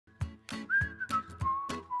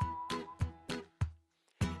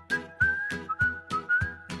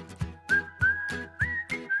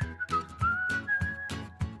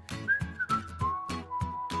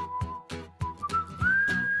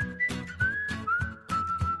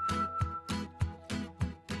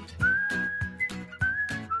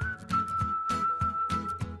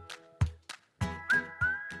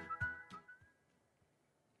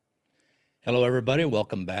Hello, everybody.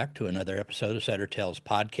 Welcome back to another episode of Setter Tales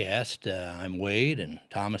Podcast. I'm Wade, and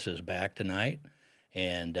Thomas is back tonight.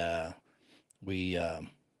 And we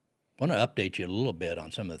want to update you a little bit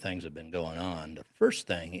on some of the things that have been going on. The first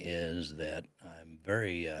thing is that I'm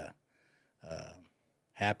very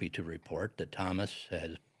happy to report that Thomas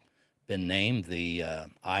has been named the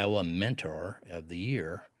Iowa Mentor of the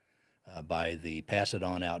Year by the Pass It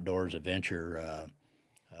On Outdoors Adventure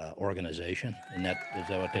organization, and that is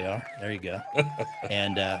that what they are? There you go.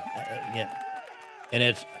 And yeah, and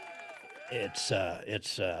it's uh,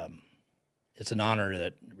 it's um, it's an honor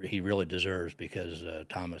that he really deserves because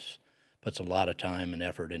Thomas puts a lot of time and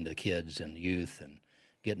effort into kids and youth and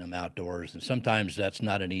getting them outdoors. And sometimes that's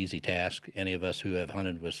not an easy task. Any of us who have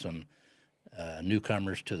hunted with some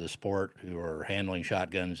newcomers to the sport who are handling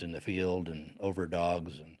shotguns in the field and over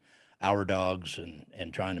dogs and our dogs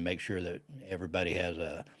and trying to make sure that everybody has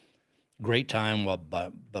a great time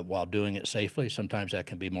but while doing it safely. Sometimes that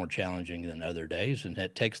can be more challenging than other days, and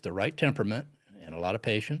it takes the right temperament and a lot of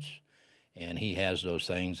patience. And he has those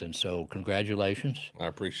things, and so congratulations. I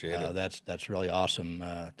appreciate it. That's really awesome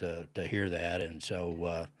to hear that, and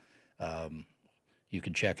so you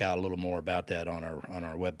can check out a little more about that on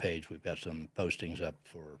our webpage. We've got some postings up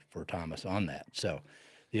for Thomas on that. So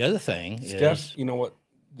the other thing Steph, is you know what?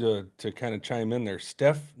 To kind of chime in there,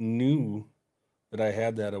 Steph knew that I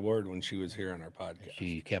had that award when she was here on our podcast.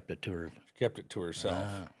 she kept it to her. She kept it to herself.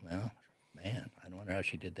 Well, man, I wonder how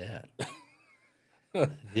she did that. So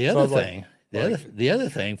The I other was thing, like, the other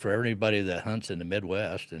thing for everybody that hunts in the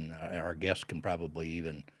Midwest, and our guests can probably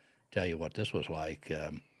even tell you what this was like.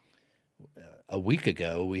 A week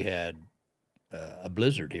ago, we had a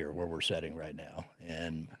blizzard here where we're sitting right now,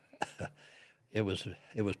 and it was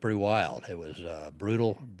pretty wild. It was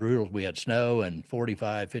brutal. We had snow and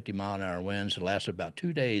 45, 50-mile-an-hour winds. It lasted about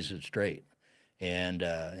 2 days straight, and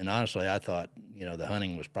honestly, I thought the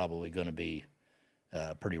hunting was probably going to be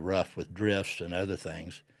pretty rough with drifts and other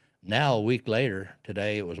things. Now, a week later,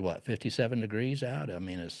 today it was what, 57 degrees out? I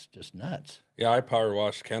mean, it's just nuts. yeah, I power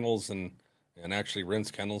washed kennels and actually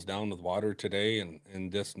rinsed kennels down with water today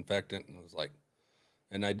and disinfectant, and it was like,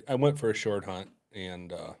 and I went for a short hunt,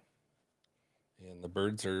 and the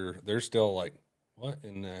birds they're still like, what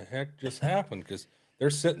in the heck just happened? Because they're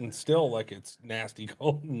sitting still like it's nasty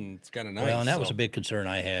cold and it's kind of Well, nice. and that was So a big concern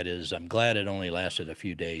I had. Is I'm glad it only lasted a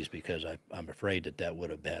few days because I'm afraid that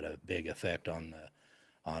would have had a big effect on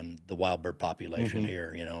the wild bird population hmm here.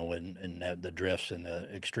 And the drifts and the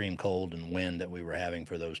extreme cold and wind that we were having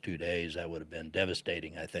for those 2 days, that would have been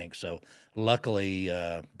devastating, I think. So luckily,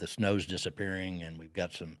 the snow's disappearing, and we've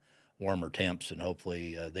got some warmer temps, and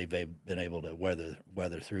hopefully been able to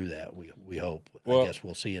weather through that. We hope. I well, guess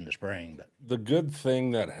we'll see in the spring, but the good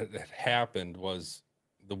thing that had happened was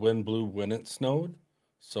the wind blew when it snowed,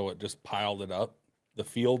 so it just piled it up. The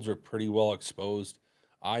fields are pretty well exposed.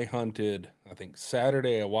 I hunted, I think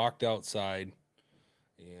Saturday. I walked outside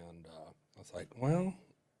and I was like, well,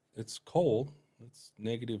 it's cold. It's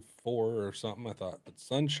 -4 or something. I thought, but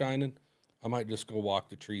sun's shining. I might just go walk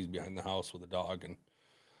the trees behind the house with a dog. And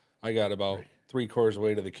I got about right. 3/4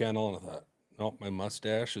 way to the kennel, and I thought, nope, my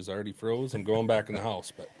mustache is already froze. I'm going back in the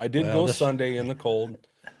house. But I did Well, go this Sunday in the cold,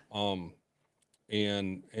 um,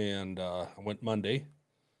 and I went Monday,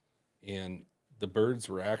 and the birds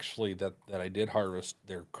were actually that I did harvest.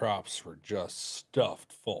 Their crops were just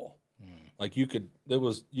stuffed full. mm, Like you could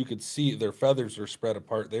see their feathers were spread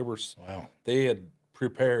apart. wow, They had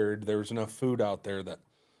prepared. There was enough food out there that,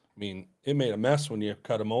 I mean, it made a mess when you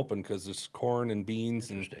cut them open because there's corn and beans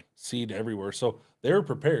and interesting. seed everywhere. So they were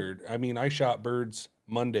prepared. I mean, I shot birds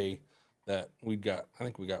Monday that I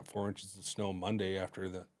think we got 4 inches of snow Monday after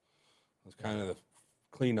the, it was kind of the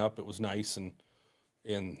cleanup. It was nice. And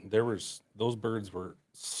there was, those birds were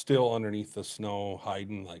still underneath the snow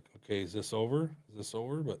hiding like, okay, is this over? Is this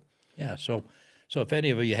over? But Yeah. So if any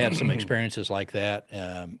of you had some experiences like that,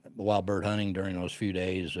 wild bird hunting during those few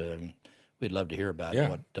days, we'd love to hear about it.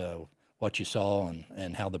 yeah, What you saw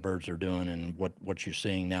and how the birds are doing, and what you're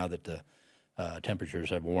seeing now that the temperatures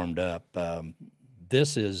have warmed up.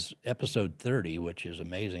 This is episode 30, which is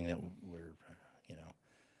amazing that you know,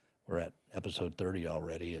 we're at episode 30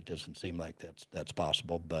 already. It doesn't seem like that's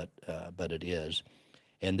possible, but it is.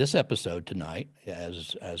 And this episode tonight,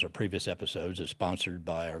 as our previous episodes, is sponsored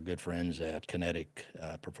by our good friends at Kinetic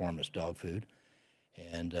Performance Dog Food,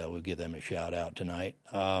 and we'll give them a shout out tonight.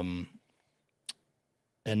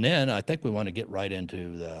 And then I think we want to get right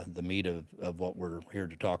into the meat of what we're here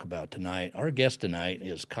to talk about tonight. Our guest tonight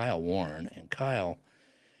is Kyle Warren, and Kyle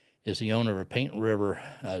is the owner of Paint River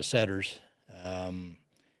Setters. Um,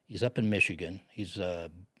 he's up in Michigan.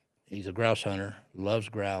 He's a grouse hunter, loves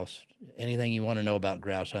grouse. Anything you want to know about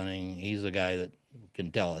grouse hunting, he's the guy that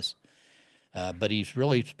can tell us. But he's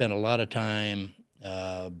really spent a lot of time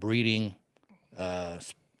breeding uh,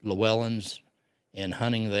 Llewellins and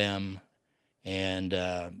hunting them. And,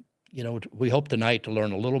 we hope tonight to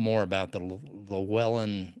learn a little more about the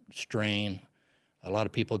Llewellyn strain. A lot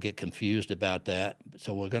of people get confused about that.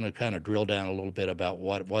 So we're going to kind of drill down a little bit about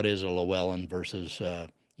what is a Llewellyn versus, a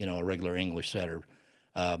regular English setter,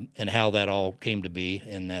 and how that all came to be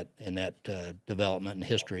in that development and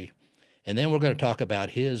history. And then we're going to talk about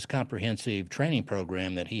his comprehensive training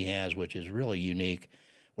program that he has, which is really unique,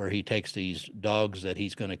 where he takes these dogs that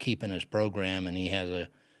he's going to keep in his program, and he has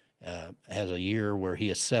a year where he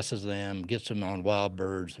assesses them, gets them on wild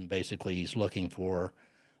birds, and basically he's looking for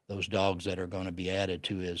those dogs that are going to be added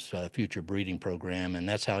to his future breeding program, and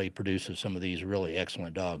that's how he produces some of these really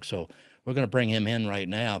excellent dogs. So we're going to bring him in right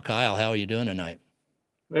now. Kyle, how are you doing tonight?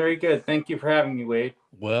 Very good. Thank you for having me, Wade.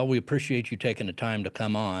 Well, we appreciate you taking the time to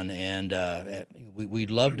come on, and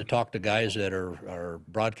we'd love to talk to guys that are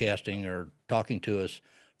broadcasting or talking to us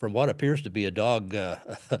from what appears to be a dog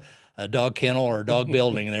a dog kennel or a dog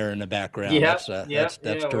building there in the background. Yeah,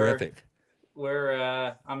 That's terrific.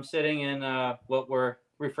 I'm sitting in what we're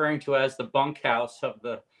referring to as the bunkhouse of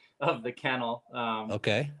the kennel.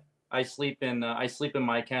 Okay. I sleep in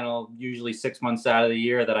my kennel usually 6 months out of the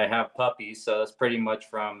year that I have puppies. So that's pretty much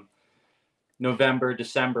from November,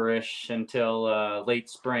 December-ish until late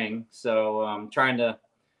spring. So I'm trying to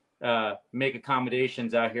make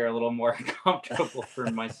accommodations out here a little more comfortable for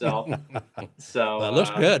myself. So well, it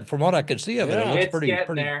looks good from what I can see of it. Yeah, It looks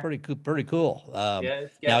it's pretty cool. Yeah,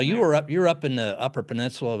 it's Now getting there. you're up in the Upper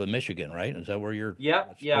Peninsula of Michigan, right? Is that where you're? Yeah,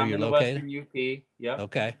 That's yeah, where I'm you're in the located? Western UP. Yep.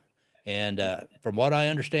 Okay. And from what I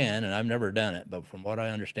understand, and I've never done it, but from what I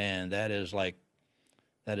understand, that is like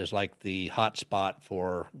the hot spot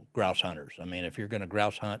for grouse hunters. I mean, if you're going to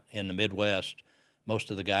grouse hunt in the Midwest, most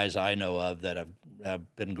of the guys I know of that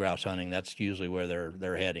have been grouse hunting, that's usually where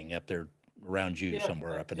they're heading, up there around you Yeah.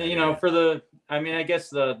 somewhere up in that You know, area. I guess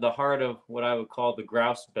the heart of what I would call the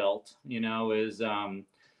grouse belt, is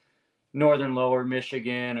northern lower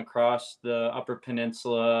Michigan, across the Upper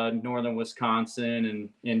Peninsula, northern Wisconsin, and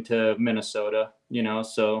into Minnesota.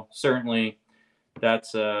 So certainly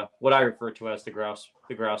that's what I refer to as the grouse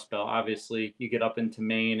belt. Obviously, you get up into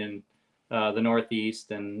Maine and the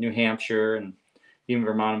Northeast and New Hampshire and even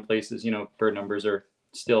Vermont and places. Bird numbers are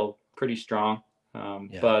still pretty strong,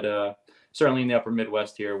 Yeah. but certainly in the Upper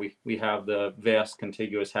Midwest here, we have the vast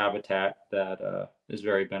contiguous habitat that is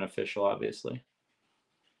very beneficial, obviously.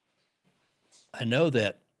 I know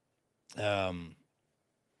that um,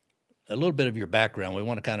 a little bit of your background. We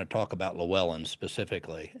want to kind of talk about Llewellyn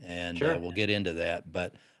specifically, and Sure. we'll get into that.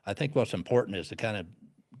 But I think what's important is to kind of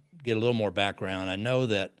get a little more background. I know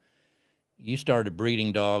that you started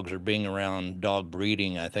breeding dogs or being around dog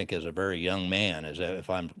breeding, I think, as a very young man. Is that if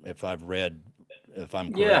I'm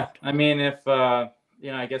Yeah, correct? I mean, if I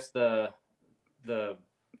guess the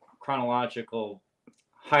chronological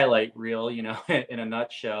highlight reel, in a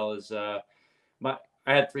nutshell, is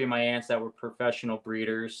I had three of my aunts that were professional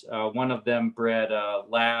breeders. One of them bred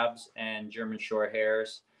labs and German short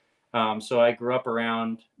hairs. So I grew up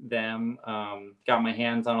around them, got my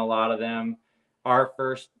hands on a lot of them. Our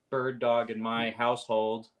first bird dog in my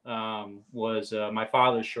household was my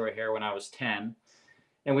father's short hair when I was 10.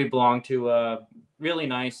 And we belonged to a really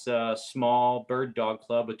nice small bird dog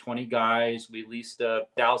club with 20 guys. We leased a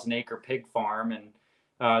 1,000-acre pig farm, and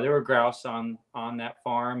there were grouse on that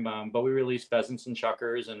farm, but we released pheasants and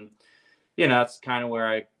chukars, and that's kind of where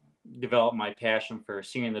I developed my passion for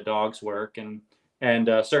seeing the dogs work, and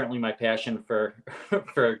certainly my passion for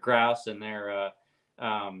for grouse and their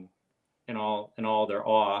and all their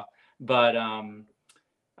awe. But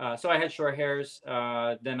so I had short hairs.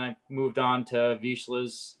 Then I moved on to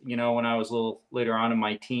Vizslas, when I was a little later on in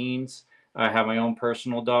my teens. I had my own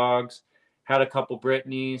personal dogs, had a couple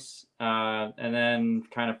Brittany's, and then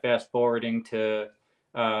kind of fast forwarding to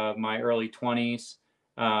my early 20s,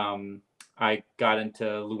 I got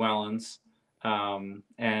into Llewellyn's,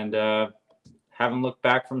 and haven't looked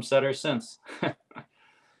back from setter since.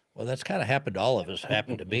 Well, that's kind of happened to all of us.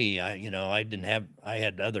 Happened to me. I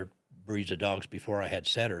had other breeds of dogs before I had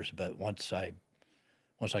setters, but once I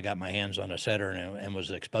got my hands on a setter and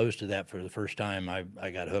was exposed to that for the first time,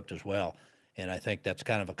 I got hooked as well. And I think that's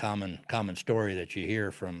kind of a common story that you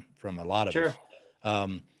hear from a lot of Sure. us.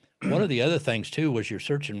 One of the other things too was your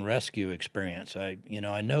search and rescue experience. I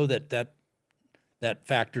know that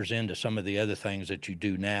factors into some of the other things that you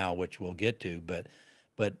do now, which we'll get to.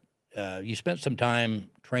 But you spent some time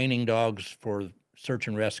training dogs for search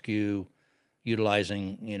and rescue.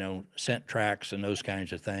 utilizing, scent tracks and those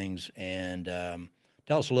kinds of things. And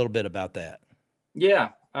tell us a little bit about that. Yeah.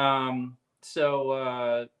 One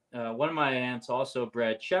of my aunts also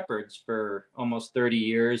bred shepherds for almost 30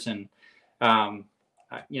 years. And,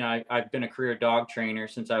 I've been a career dog trainer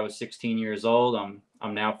since I was 16 years old.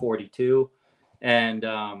 I'm now 42. And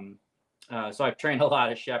so I've trained a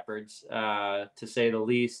lot of shepherds, to say the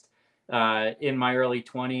least. In my early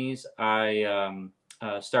 20s, I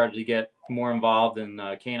started to get more involved in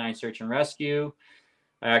canine search and rescue.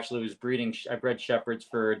 I actually was breeding. I bred shepherds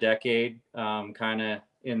for a decade, kind of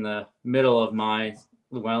in the middle of my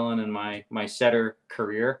Llewellin and my setter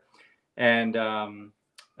career, and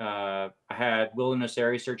I had wilderness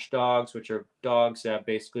area search dogs, which are dogs that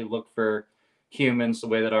basically look for humans the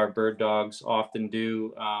way that our bird dogs often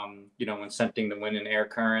do. When scenting the wind and air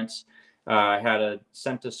currents. I had a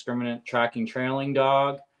scent discriminant tracking trailing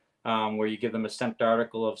dog, where you give them a scent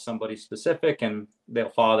article of somebody specific and they'll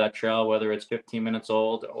follow that trail, whether it's 15 minutes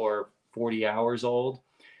old or 40 hours old.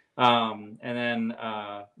 And then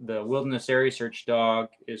the wilderness area search dog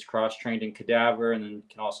is cross-trained in cadaver, and then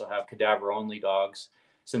can also have cadaver-only dogs,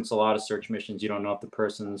 since a lot of search missions, you don't know if the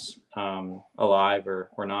person's alive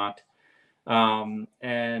or not. I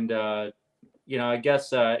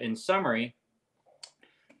guess in summary,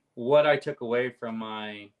 what I took away from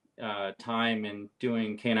my time in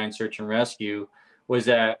doing canine search and rescue was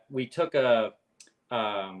that we took when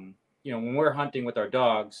we're hunting with our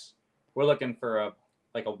dogs, we're looking for a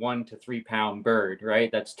 1 to 3 pound bird,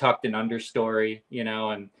 right? That's tucked in understory,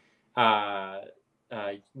 and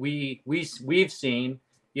we've seen,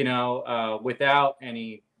 without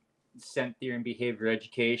any scent theory and behavior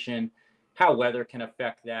education, how weather can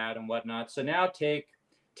affect that and whatnot. So now take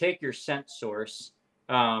your scent source,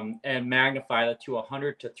 and magnify that to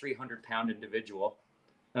 100 to 300 pound individual.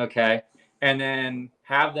 Okay. And then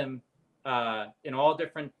have them in all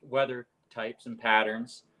different weather types and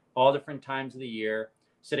patterns, all different times of the year,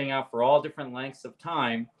 sitting out for all different lengths of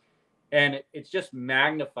time. And it just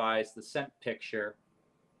magnifies the scent picture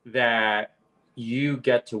that you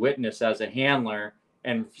get to witness as a handler,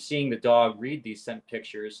 and seeing the dog read these scent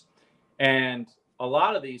pictures. And a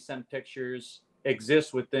lot of these scent pictures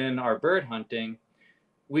exist within our bird hunting.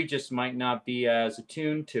 We just might not be as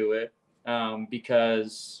attuned to it,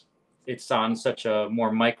 because it's on such a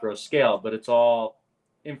more micro scale, but it's all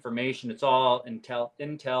information. It's all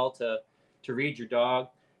intel to read your dog.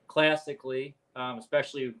 Classically,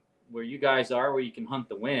 especially where you guys are, where you can hunt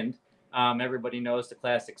the wind, everybody knows the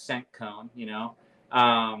classic scent cone,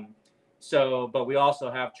 but we also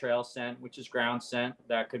have trail scent, which is ground scent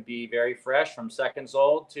that could be very fresh, from seconds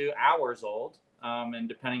old to hours old, and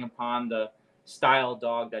depending upon the style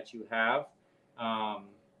dog that you have.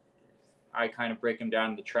 I kind of break them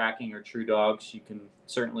down into tracking or true dogs. You can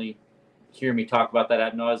certainly hear me talk about that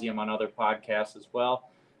ad nauseum on other podcasts as well,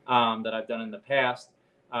 that I've done in the past.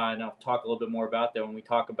 And I'll talk a little bit more about that when we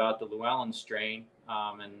talk about the Llewellyn strain,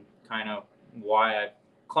 and kind of why I've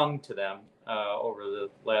clung to them over the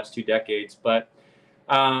last 2 decades. But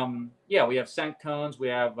we have scent cones. We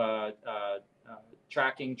have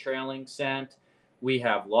tracking, trailing scent. We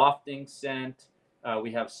have lofting scent.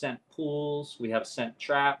 We have scent pools. We have scent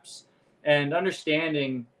traps. And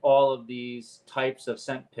understanding all of these types of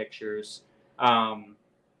scent pictures kind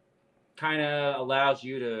of allows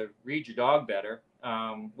you to read your dog better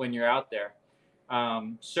when you're out there.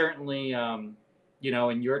 Certainly, in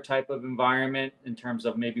your type of environment, in terms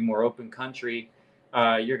of maybe more open country,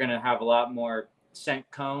 you're going to have a lot more scent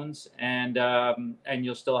cones, and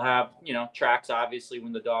you'll still have, tracks, obviously,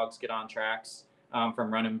 when the dogs get on tracks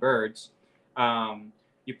from running birds.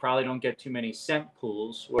 You probably don't get too many scent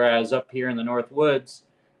pools, whereas up here in the North Woods,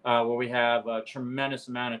 where we have a tremendous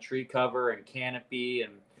amount of tree cover and canopy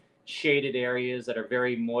and shaded areas that are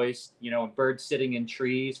very moist, birds sitting in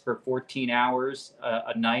trees for 14 hours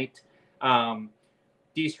a night.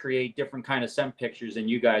 These create different kind of scent pictures than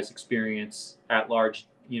you guys experience at large,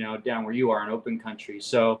 down where you are in open country.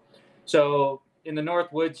 So in the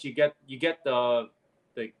North Woods, you get the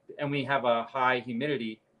and we have a high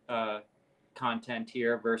humidity content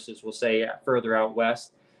here versus, we'll say, further out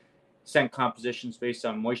west. Scent compositions based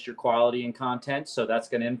on moisture quality and content, so that's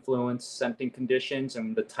going to influence scenting conditions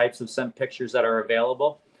and the types of scent pictures that are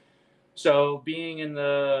available. So being in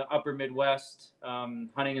the upper Midwest,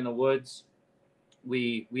 hunting in the woods,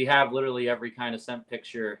 we have literally every kind of scent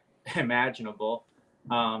picture imaginable,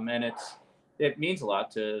 and it means a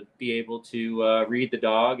lot to be able to read the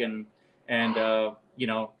dog, and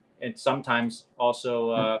sometimes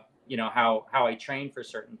also how I train for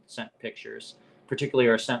certain scent pictures, particularly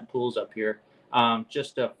our scent pools up here.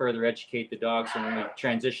 just to further educate the dogs. And when we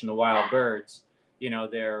transition to wild birds,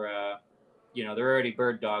 they're already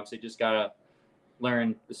bird dogs. They just gotta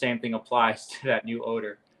learn the same thing applies to that new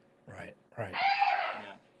odor. Right, right.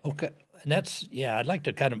 Yeah. Okay. And that's, yeah, I'd like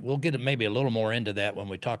to kind of, we'll get maybe a little more into that when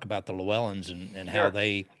we talk about the Llewellyns and how Sure.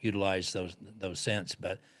 they utilize those scents.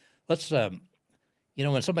 But let's,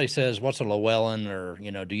 when somebody says, what's a Llewellyn, or,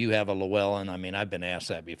 do you have a Llewellyn? I mean, I've been asked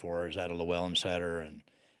that before. Is that a Llewellyn setter?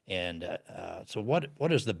 So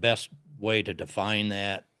what is the best way to define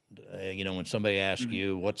that? When somebody asks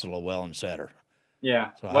you, what's a Llewellyn setter?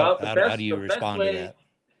 Yeah. So Well, how do you respond to that?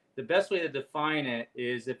 The best way to define it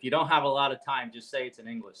is, if you don't have a lot of time, just say it's an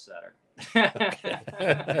English setter.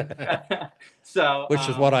 So, which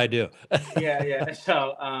is what I do. yeah.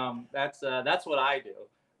 So that's what I do.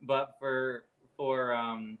 But for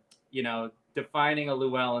defining a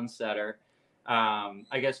Llewellyn setter,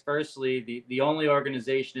 I guess firstly, the only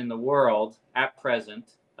organization in the world at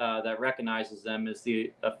present that recognizes them is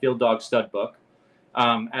the Field Dog Stud Book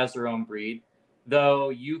as their own breed. Though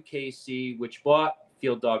UKC, which bought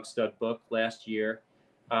Field Dog Stud Book last year,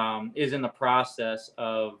 is in the process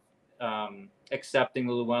of accepting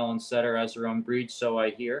the Llewellyn setter as their own breed, so I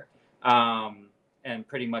hear, and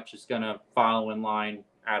pretty much is going to follow in line,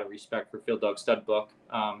 out of respect for Field Dog Stud Book,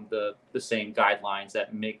 the same guidelines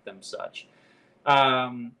that make them such.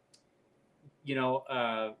 Purcell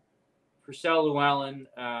Llewellyn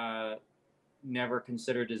never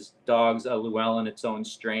considered his dogs a Llewellyn, its own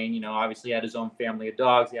strain. Obviously he had his own family of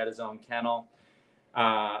dogs. He had his own kennel.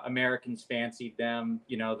 Americans fancied them.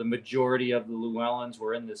 The majority of the Llewellyns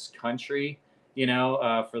were in this country,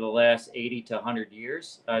 for the last 80 to 100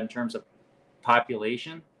 years in terms of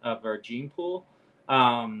population of our gene pool.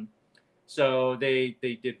 So they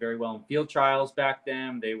did very well in field trials back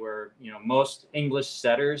then. They were, most English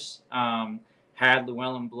setters had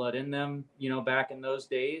Llewellyn blood in them, back in those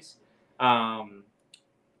days.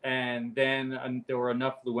 And then there were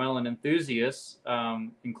enough Llewellyn enthusiasts,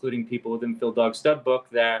 including people within Field Dog Stud Book,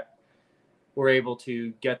 that were able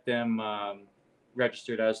to get them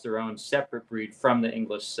registered as their own separate breed from the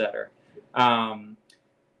English setter.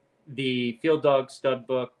 The Field Dog Stud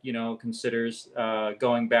Book, considers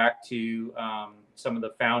going back to some of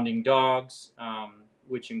the founding dogs,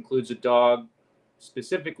 which includes a dog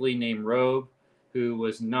specifically named Robe, who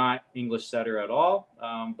was not English setter at all,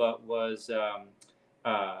 but was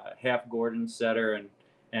half Gordon setter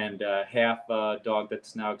and half a dog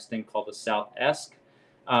that's now extinct called the South Esk.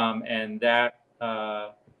 And that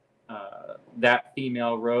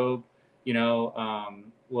female Robe,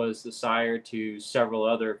 was the sire to several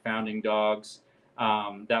other founding dogs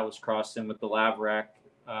that was crossed in with the Laverack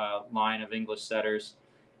line of English setters.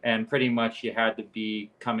 And pretty much you had to be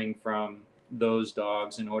coming from those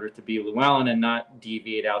dogs in order to be Llewellyn and not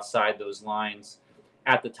deviate outside those lines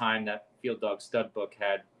at the time that Field Dog Stud Book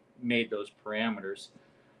had made those parameters.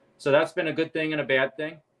 So that's been a good thing and a bad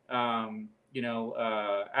thing. As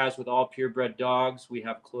with all purebred dogs, we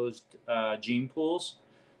have closed gene pools.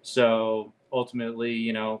 So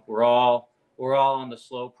ultimately, we're all on the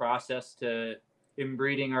slow process to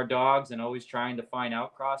inbreeding our dogs and always trying to find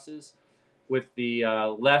outcrosses with the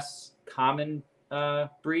less common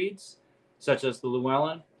breeds, such as the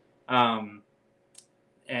Llewellyn.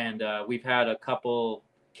 And we've had a couple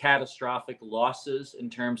catastrophic losses in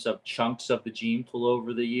terms of chunks of the gene pool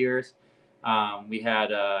over the years. We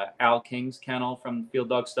had Al King's kennel from the Field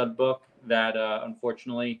Dog Stud Book that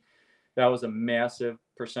unfortunately, that was a massive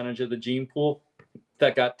percentage of the gene pool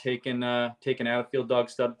that got taken out of Field Dog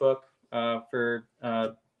Stud Book for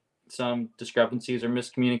some discrepancies or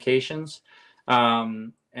miscommunications.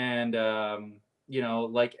 Like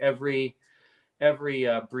every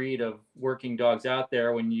breed of working dogs out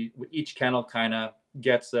there, when each kennel kind of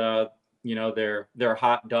gets their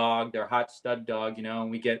hot dog, their hot stud dog,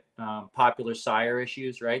 and we get popular sire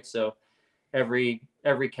issues, right? So every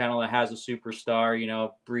kennel that has a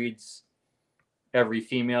superstar, breeds every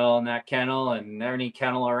female in that kennel and any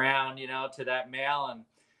kennel around, to that male. And,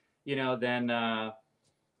 then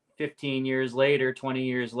 15 years later, 20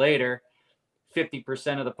 years later,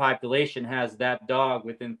 50% of the population has that dog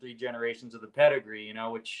within 3 generations of the pedigree,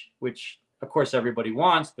 which of course everybody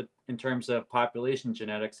wants, but in terms of population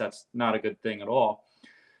genetics, that's not a good thing at all.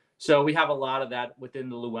 So we have a lot of that within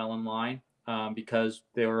the Llewellyn line because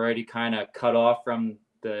they were already kind of cut off from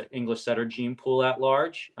the English setter gene pool at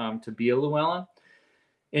large to be a Llewellyn.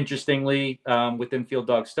 Interestingly, within Field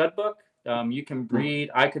Dog Stud Book, you can breed.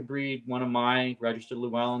 I could breed one of my registered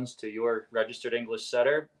Llewellyns to your registered English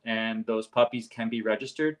setter, and those puppies can be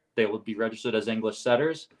registered. They will be registered as English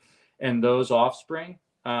setters, and those offspring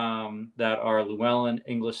that are Llewellyn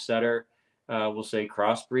English setter we'll say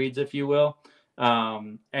crossbreeds, if you will,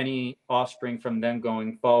 any offspring from them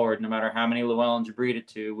going forward, no matter how many Llewellyns you breed it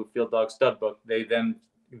to with Field Dog Stud Book, they then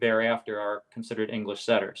thereafter are considered English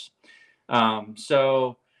setters.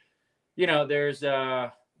 So, you know, there's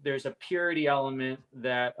a purity element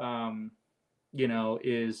that, you know,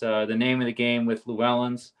 is the name of the game with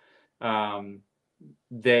Llewellyns.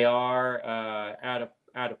 They are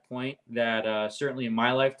at a point that certainly in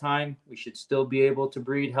my lifetime, we should still be able to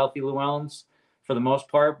breed healthy Llewellyns for the most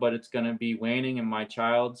part, but it's going to be waning in my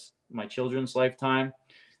children's lifetime.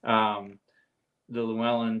 The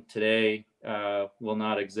Llewellyn today will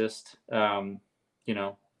not exist, you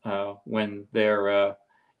know, when they're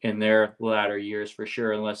in their latter years for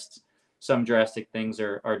sure, unless some drastic things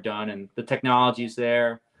are done. And the technology's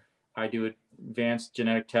there. I do advanced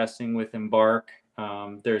genetic testing with Embark.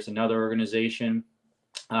 There's another organization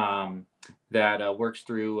that works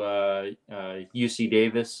through UC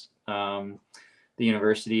Davis, the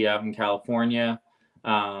university out in California.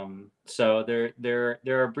 So there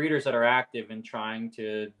are breeders that are active in trying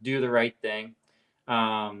to do the right thing.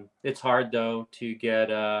 It's hard though to get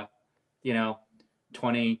you know,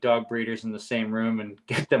 20 dog breeders in the same room and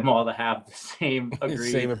get them all to have the same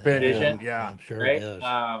agreed Same opinion. vision, Yeah. I'm sure right? it is.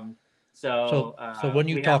 So So when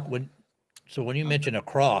you we talk have, so when you mention a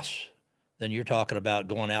cross, then you're talking about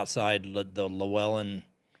going outside the Llewellyn,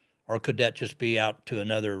 or could that just be out to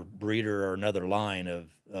another breeder or another line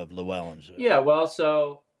of Llewellyns? yeah, well,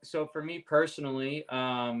 so for me personally,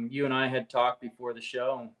 you and I had talked before the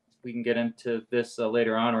show. We can get into this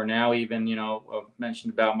later on, or now even, you know,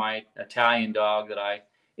 mentioned about my Italian dog that I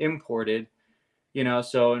imported. You know,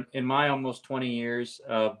 so in my almost 20 years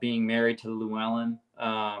of being married to the Llewellyn,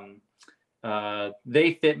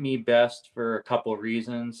 they fit me best for a couple of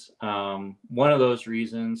reasons. One of those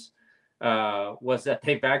reasons was that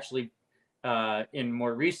they've actually, in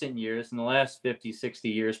more recent years, in the last 50, 60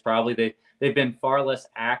 years, probably, they've been far less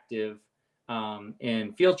active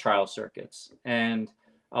in field trial circuits. And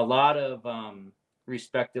a lot of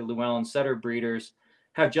respected Llewellyn setter breeders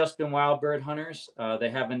have just been wild bird hunters. They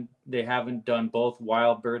haven't done both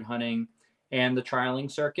wild bird hunting and the trialing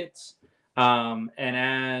circuits. And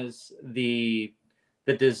as the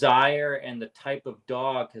desire and the type of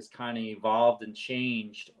dog has kind of evolved and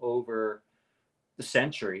changed over the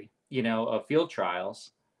century, you know, of field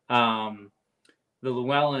trials, the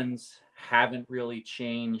Llewellyns haven't really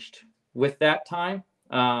changed with that time.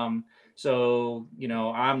 So, you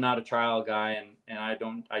know, I'm not a trial guy, and I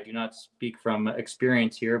do not speak from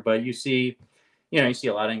experience here, but you see a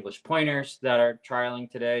lot of English pointers that are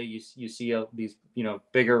trialing today. You see these, you know,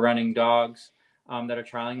 bigger running dogs that are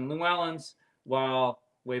trialing Llewellyns, while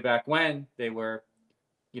way back when they were,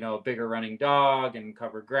 you know, a bigger running dog and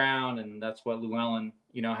covered ground, and that's what Llewellyn,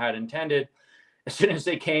 you know, had intended. As soon as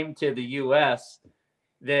they came to the U.S.,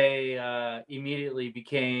 they immediately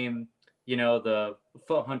became, you know, the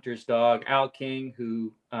foot hunter's dog, Al King,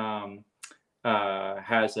 who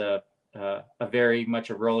has a very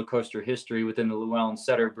much a roller coaster history within the Llewellyn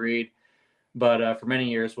setter breed, but for many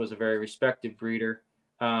years was a very respected breeder.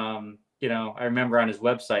 You know, I remember on his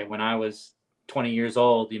website when I was 20 years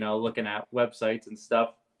old, you know, looking at websites and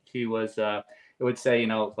stuff, he was, it would say, you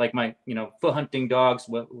know, like my, you know, foot hunting dogs,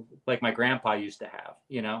 like my grandpa used to have,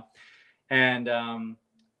 you know, and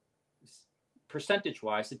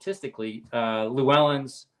percentage-wise, statistically,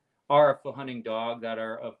 Llewellyns are a foot hunting dog that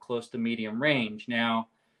are of close to medium range. Now,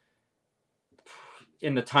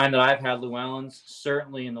 in the time that I've had Llewellyns,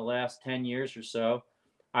 certainly in the last 10 years or so,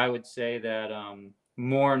 I would say that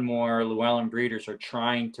more and more Llewellyn breeders are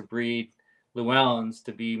trying to breed Llewellyns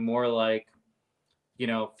to be more like, you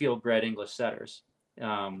know, field-bred English setters.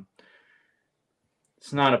 It's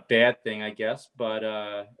not a bad thing, I guess, but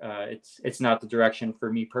it's not the direction for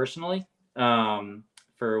me personally.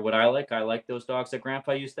 For what I like those dogs that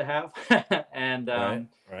Grandpa used to have, and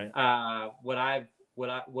Right.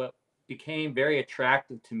 what became very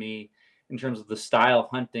attractive to me in terms of the style of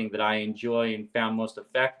hunting that I enjoy and found most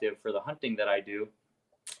effective for the hunting that I do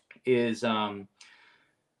is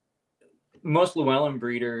most Llewellyn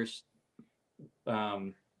breeders,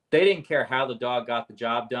 they didn't care how the dog got the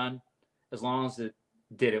job done as long as it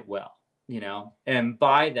did it well, you know. And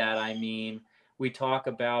by that I mean, we talk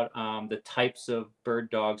about the types of bird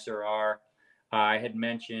dogs there are. I had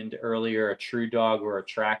mentioned earlier a true dog or a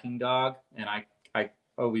tracking dog, and I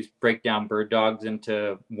always break down bird dogs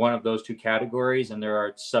into one of those two categories, and there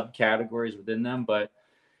are subcategories within them. But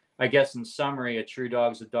I guess in summary, a true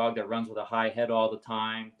dog is a dog that runs with a high head all the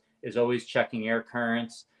time, is always checking air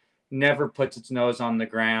currents, never puts its nose on the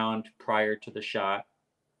ground prior to the shot.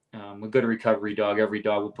 A good recovery dog, every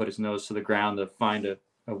dog will put his nose to the ground to find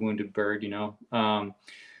a a wounded bird,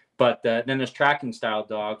 but then there's tracking style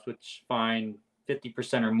dogs, which find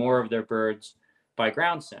 50% or more of their birds by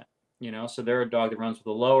ground scent, so they're a dog that runs with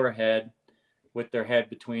a lower head, with their head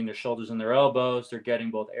between their shoulders and their elbows. They're getting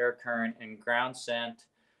both air current and ground scent.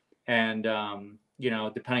 And,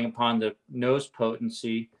 depending upon the nose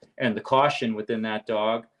potency and the caution within that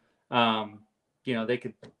dog, they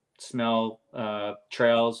could smell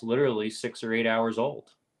trails literally 6 or 8 hours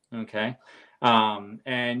old. Okay.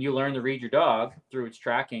 And you learn to read your dog through its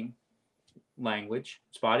tracking language,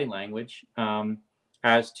 its body language,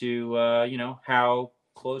 as to, how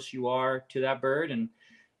close you are to that bird, and,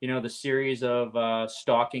 the series of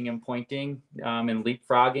stalking and pointing and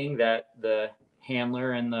leapfrogging that the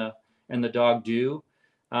handler and the dog do.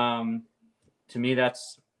 To me,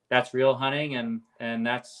 that's real hunting, and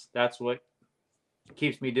that's what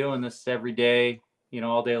keeps me doing this every day,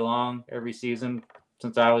 all day long, every season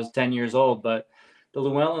since I was 10 years old. But the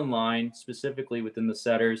Llewellyn line, specifically within the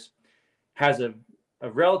setters, has a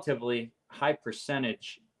relatively high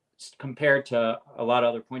percentage compared to a lot of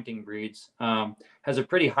other pointing breeds, has a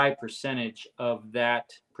pretty high percentage of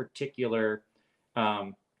that particular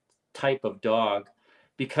type of dog,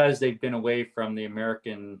 because they've been away from the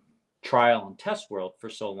American trial and test world for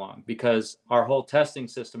so long, because our whole testing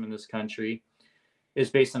system in this country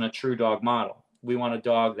is based on a true dog model. We want a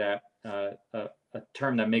dog that, a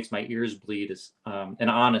term that makes my ears bleed is an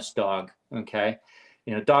honest dog. Okay.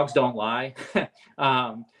 Dogs don't lie.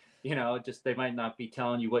 Just they might not be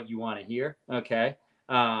telling you what you want to hear. Okay.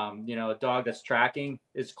 A dog that's tracking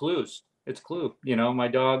is clues. It's clue. My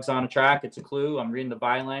dog's on a track. It's a clue. I'm reading the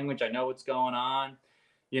body language. I know what's going on.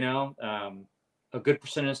 A good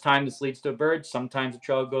percentage of the time this leads to a bird. Sometimes the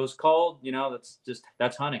trail goes cold.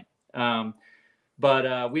 That's hunting.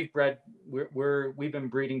 But we've been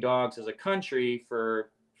breeding dogs as a country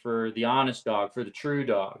for the honest dog, for the true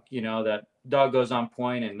dog. That dog goes on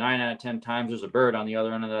point, and 9 out of 10 times there's a bird on the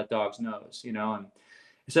other end of that dog's nose. And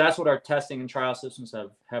so that's what our testing and trial systems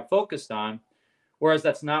have focused on. Whereas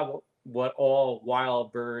that's not what all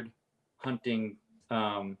wild bird hunting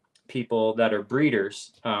people that are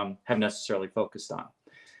breeders have necessarily focused on.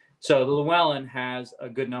 So the Llewellyn has a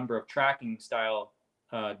good number of tracking style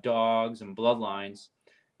dogs and bloodlines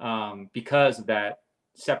because of that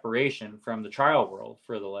separation from the trial world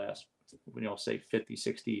for the last, say 50,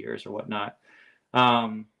 60 years or whatnot.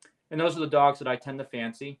 And those are the dogs that I tend to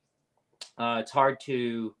fancy. It's hard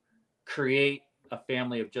to create a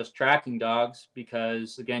family of just tracking dogs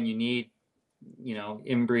because, again, you need,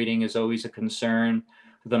 inbreeding is always a concern.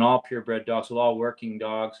 Than all purebred dogs, with all working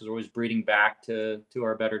dogs, is always breeding back to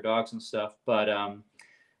our better dogs and stuff. But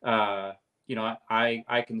I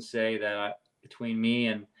can say that between me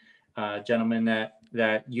and a gentleman that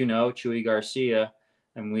Chewy Garcia,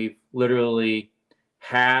 and we've literally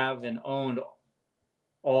have and owned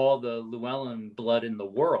all the Llewellyn blood in the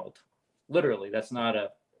world. Literally, that's not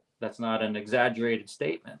an exaggerated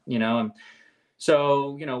statement, And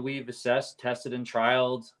so, we've assessed, tested, and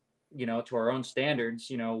trialed, to our own standards,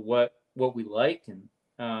 what we like. And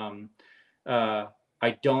I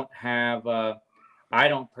don't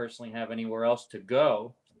personally have anywhere else to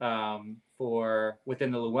go for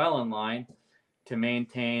within the Llewellyn line to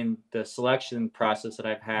maintain the selection process that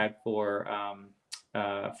I've had for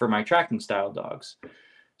my tracking style dogs.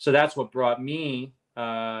 So that's what brought me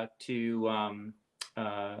to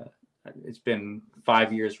it's been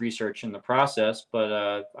 5 years researching the process,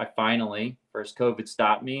 but I finally, first COVID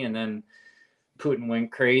stopped me, and then Putin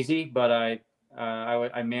went crazy. But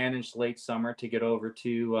I managed late summer to get over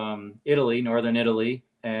to Italy, northern Italy,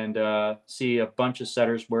 and see a bunch of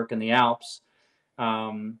setters work in the Alps.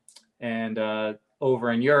 And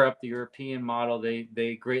over in Europe, the European model,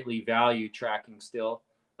 they greatly value tracking still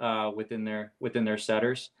within their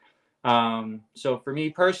setters. So for me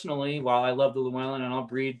personally, while I love the Llewellyn, and I'll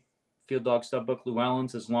breed field dog studbook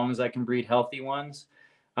Llewellyns as long as I can breed healthy ones,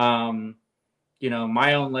 my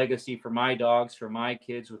own legacy for my dogs, for my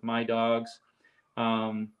kids with my dogs,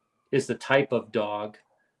 is the type of dog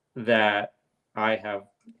that I have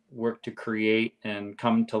worked to create and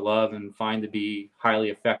come to love and find to be highly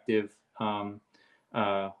effective on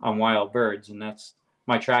wild birds, and that's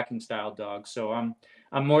my tracking style dog. So I'm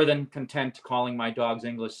more than content calling my dogs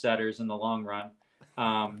English setters in the long run,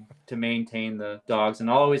 to maintain the dogs. And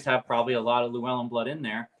I'll always have probably a lot of Llewellyn blood in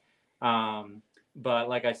there. But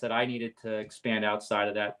like I said, I needed to expand outside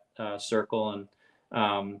of that circle, and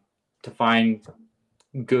to find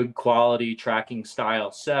good quality tracking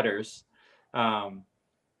style setters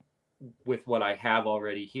with what I have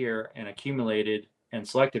already here and accumulated and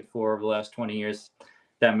selected for over the last 20 years.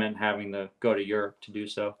 That meant having to go to Europe to do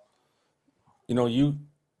so.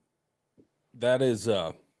 that is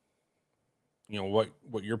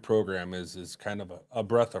what your program is kind of a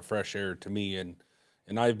breath of fresh air to me. And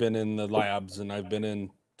I've been in the labs, and I've been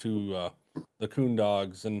into the coon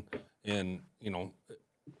dogs, and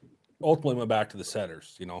ultimately went back to the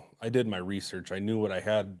setters. I did my research. I knew what I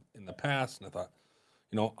had in the past, and I thought,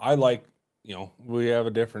 I like, we have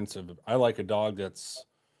a difference of, I like a dog that's,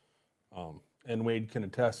 and Wade can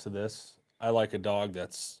attest to this. I like a dog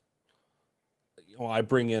that's, I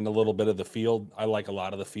bring in a little bit of the field. I like a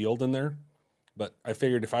lot of the field in there, but I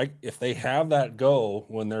figured if they have that go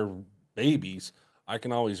when they're babies, I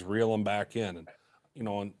can always reel them back in. And,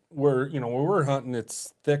 and where we're hunting,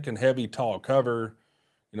 it's thick and heavy, tall cover,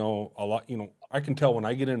 a lot, I can tell when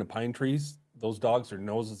I get into pine trees, those dogs, their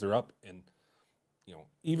noses are up. And,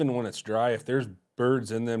 even when it's dry, if there's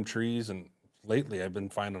birds in them trees, and lately I've been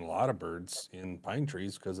finding a lot of birds in pine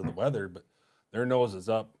trees because of the weather, but their nose is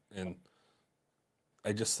up, and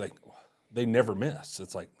I just think they never miss.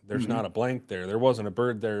 It's like there's not a blank there. There wasn't a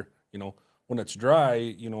bird there. When it's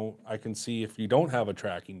dry, I can see if you don't have a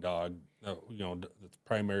tracking dog, that's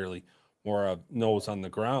primarily more a nose on the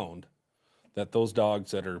ground, that those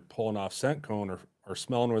dogs that are pulling off scent cone are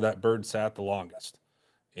smelling where that bird sat the longest,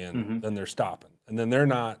 and then they're stopping, and then they're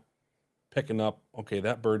not picking up, okay,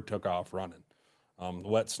 that bird took off running. The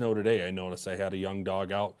wet snow today, I noticed I had a young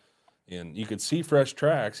dog out, and you could see fresh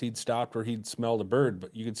tracks. He'd stopped where he'd smelled a bird,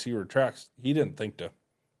 but you could see where tracks. He didn't think to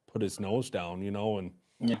put his nose down,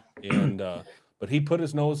 but he put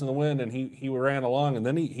his nose in the wind, and he ran along, and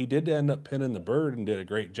then he did end up pinning the bird and did a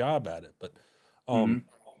great job at it. But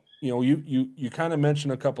you kind of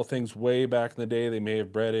mentioned a couple things way back in the day. They may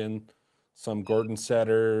have bred in some Gordon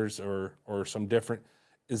setters or some different.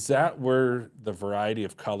 Is that where the variety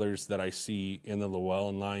of colors that I see in the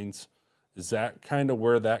Llewellyn lines, is that kind of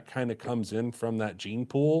where that kind of comes in from, that gene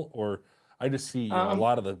pool? Or I just see a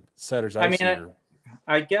lot of the setters I see are...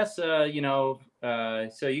 I guess so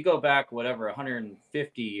you go back whatever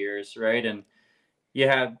 150 years, right? And you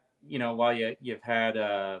have while you've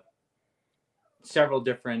had several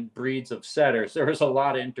different breeds of setters, there was a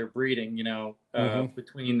lot of interbreeding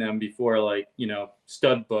between them before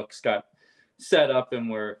stud books got set up and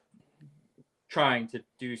were trying to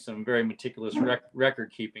do some very meticulous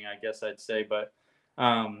record keeping, I guess I'd say. But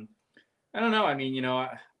I don't know. I mean,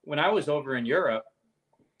 when I was over in Europe,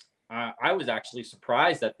 I was actually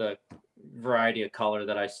surprised at the variety of color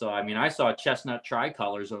that I saw. I mean, I saw chestnut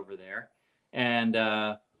tricolors over there, and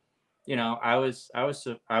I was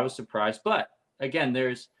surprised. But again,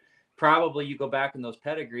 there's probably, you go back in those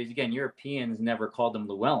pedigrees, again, Europeans never called them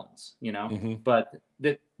Llewellyns, but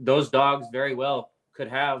those dogs very well could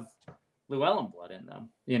have Llewellyn blood in them,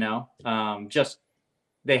 just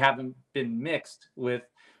they haven't been mixed with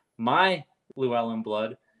my Llewellyn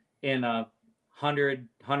blood in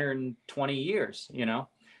 120 years,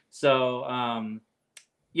 so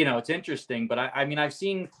it's interesting. But I mean, I've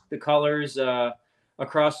seen the colors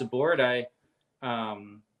across the board.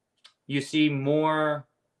 You see more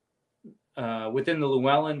within the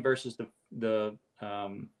Llewellyn versus the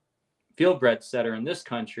fieldbred setter in this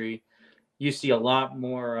country. You see a lot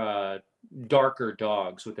more darker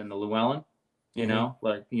dogs within the Llewellyn,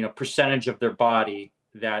 percentage of their body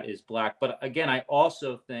that is black. But again, I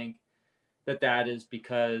also think that is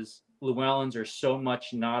because Llewellyns are so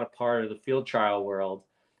much not a part of the field trial world,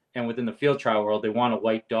 and within the field trial world, they want a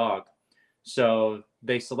white dog, so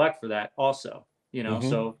they select for that also.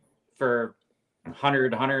 So for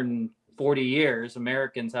 140 years,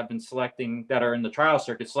 Americans have been selecting, that are in the trial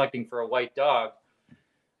circuit, selecting for a white dog.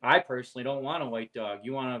 I personally don't want a white dog.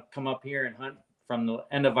 You want to come up here and hunt from the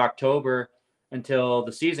end of October until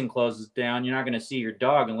the season closes down. You're not going to see your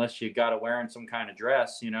dog unless you got to wearing some kind of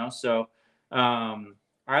dress, So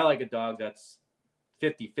I like a dog that's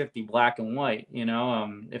 50-50 black and white,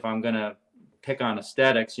 if I'm going to pick on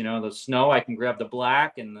aesthetics, the snow, I can grab the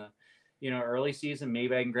black, and the, early season,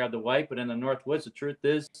 maybe I can grab the white, but in the North Woods, the truth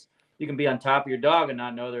is you can be on top of your dog and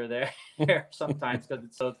not know they're there sometimes because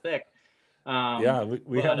it's so thick.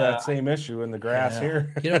 We have that same issue in the grass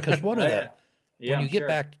here. Because one of the Yeah, when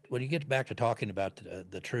you get back to talking about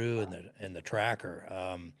the true and the tracker,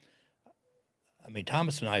 I mean,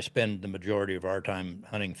 Thomas and I spend the majority of our time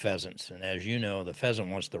hunting pheasants, and as you know, the pheasant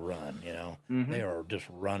wants to run. They are just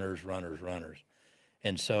runners,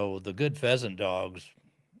 and so the good pheasant dogs,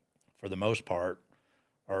 for the most part,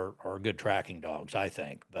 are good tracking dogs, I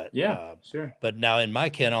think. But sure. But now in my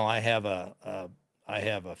kennel, I have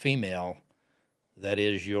a female that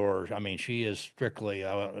is yours. I mean, she is strictly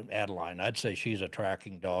Adeline. I'd say she's a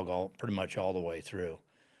tracking dog pretty much all the way through.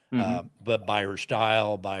 But by her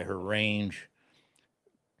style, by her range,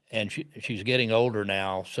 and she's getting older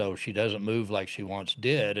now, so she doesn't move like she once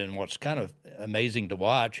did. And what's kind of amazing to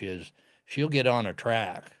watch is she'll get on a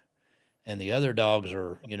track, and the other dogs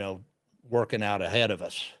are, working out ahead of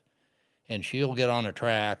us, and she'll get on a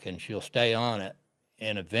track and she'll stay on it,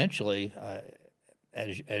 and eventually,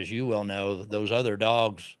 as you well know, those other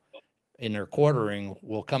dogs in their quartering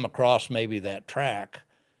will come across maybe that track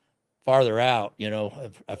farther out,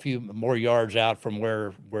 a few more yards out from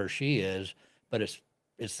where she is, but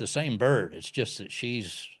it's the same bird. It's just that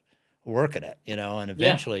she's working it, and Yeah.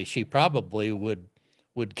 eventually she probably would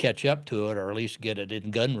catch up to it, or at least get it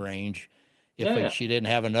in gun range if Yeah. she didn't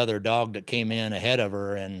have another dog that came in ahead of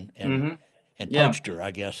her and Yeah. poached her,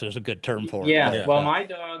 I guess is a good term for it. Yeah. Yeah. Well, my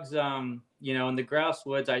dogs, in the grouse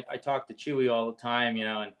woods, I talk to Chewy all the time,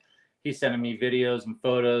 and he's sending me videos and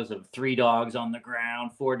photos of 3 dogs on the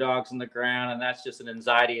ground, 4 dogs on the ground, and that's just an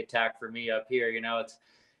anxiety attack for me up here. It's,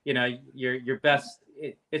 your best.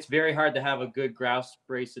 It's very hard to have a good grouse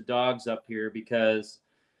brace of dogs up here because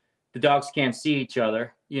the dogs can't see each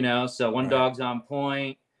other. So one Right. dog's on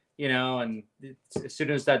point, and as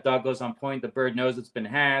soon as that dog goes on point, the bird knows it's been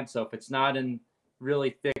had. So if it's not in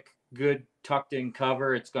really thick, good tucked in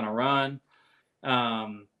cover, it's going to run.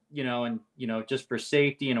 Just for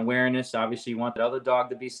safety and awareness, obviously you want the other dog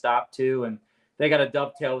to be stopped too, and they got to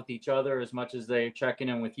dovetail with each other as much as they're checking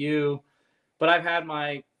in with you. But I've had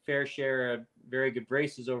my fair share of very good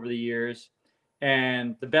braces over the years,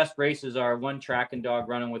 and the best braces are one tracking dog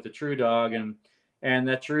running with a true dog, and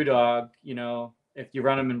that true dog, if you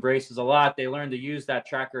run them in braces a lot, they learn to use that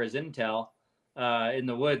tracker as intel in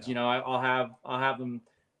the woods. I'll have them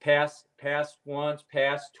pass once,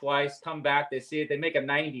 pass twice, come back, they see it, they make a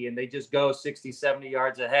 90 and they just go 60, 70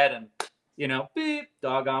 yards ahead, and beep,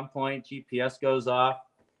 dog on point, GPS goes off,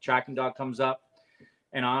 tracking dog comes up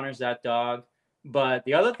and honors that dog. But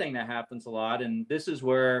the other thing that happens a lot, and this is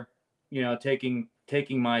where, taking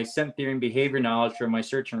my scent theory and behavior knowledge from my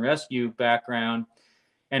search and rescue background,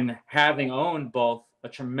 and having owned both a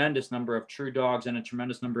tremendous number of true dogs and a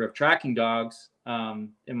tremendous number of tracking dogs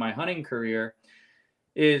in my hunting career,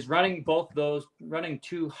 is running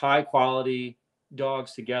 2 high quality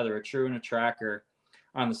dogs together, a true and a tracker,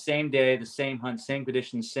 on the same day, the same hunt, same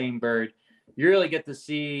conditions, same bird. You really get to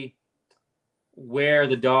see where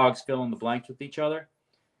the dogs fill in the blanks with each other.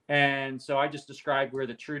 And so I just described where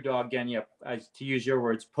the true dog, again, to use your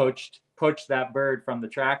words, poached that bird from the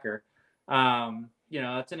tracker.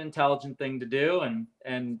 It's an intelligent thing to do,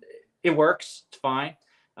 and it works. It's fine.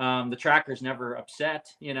 The tracker's never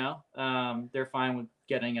upset. They're fine with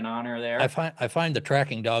getting an honor there. I find the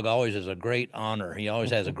tracking dog always is a great honor. He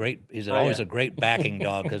always has a great. He's always a great backing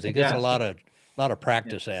dog because he gets a lot of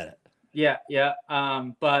practice at it. Yeah.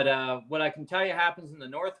 But what I can tell you happens in the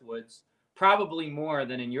Northwoods, probably more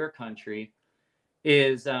than in your country,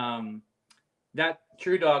 is that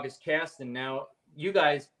true dog is casting. Now, you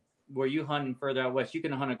guys, where you hunting further out west, you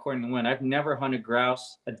can hunt according to wind. I've never hunted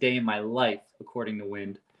grouse a day in my life according to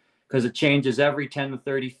wind, because it changes every 10 to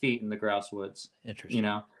 30 feet in the grouse woods.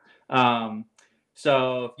 Interesting.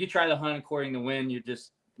 So if you try to hunt according to wind, you're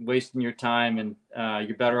just wasting your time, and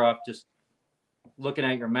you're better off just looking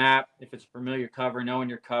at your map. If it's familiar cover, knowing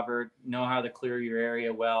you're covered, know how to clear your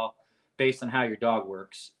area well based on how your dog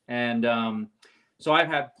works. And so I've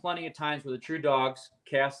had plenty of times where the true dog's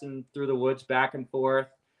casting through the woods back and forth,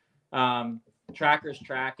 trackers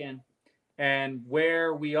tracking, and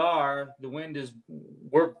where we are, the wind is,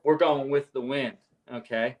 we're going with the wind.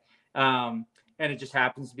 Okay. And it just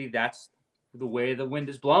happens to be that's the way the wind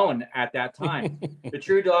is blowing at that time. The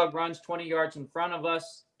true dog runs 20 yards in front of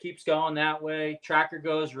us, keeps going that way. Tracker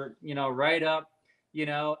goes, right up,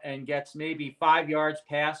 and gets maybe 5 yards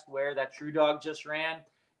past where that true dog just ran,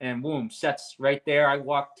 and boom, sets right there. I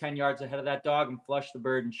walk 10 yards ahead of that dog and flush the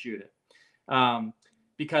bird and shoot it.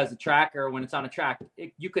 Because the tracker, when it's on a track,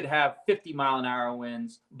 you could have 50-mile-an-hour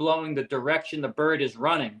winds blowing the direction the bird is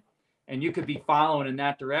running, and you could be following in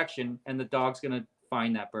that direction, and the dog's going to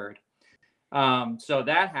find that bird. So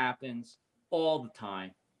that happens all the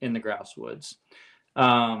time in the grouse woods.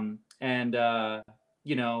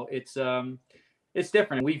 It's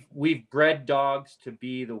different. We've bred dogs to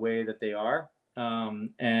be the way that they are.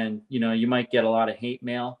 And you might get a lot of hate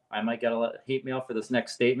mail. I might get a lot of hate mail for this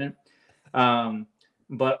next statement.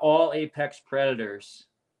 But all apex predators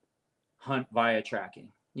hunt via tracking.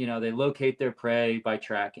 They locate their prey by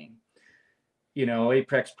tracking.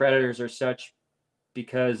 Apex predators are such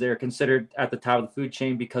because they're considered at the top of the food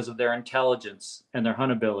chain because of their intelligence and their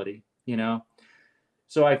huntability,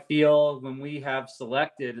 So I feel when we have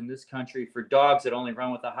selected in this country for dogs that only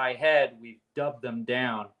run with a high head, we've dubbed them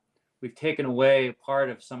down. We've taken away part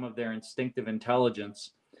of some of their instinctive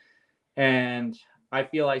intelligence. And I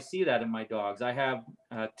feel I see that in my dogs. I have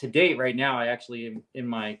to date right now, I actually in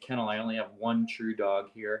my kennel, I only have one true dog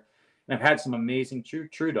here. And I've had some amazing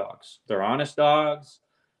true dogs. They're honest dogs.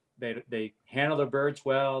 They handle their birds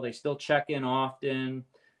well. They still check in often.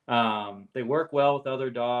 They work well with other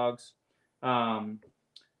dogs. Um,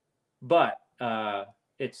 but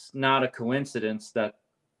it's not a coincidence that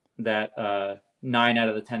 9 out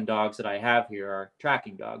of the 10 dogs that I have here are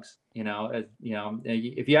tracking dogs.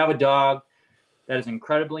 If you have a dog that is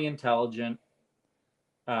incredibly intelligent,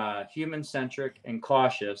 human centric, and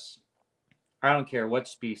cautious, I don't care what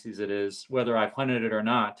species it is, whether I've hunted it or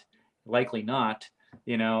not, likely not,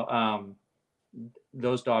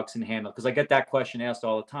 those dogs can handle. Because I get that question asked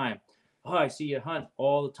all the time. Oh, I see you hunt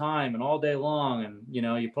all the time and all day long, and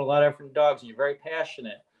you put a lot of effort in dogs, and you're very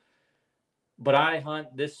passionate. But I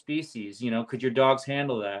hunt this species. Could your dogs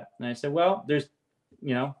handle that? And I said, well,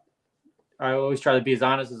 I always try to be as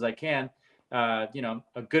honest as I can. A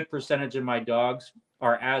good percentage of my dogs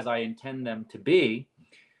are as I intend them to be,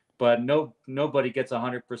 but nobody gets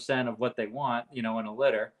 100% of what they want, in a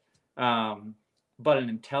litter. But an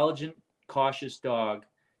intelligent, cautious dog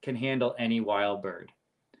can handle any wild bird.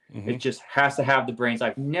 It just has to have the brains.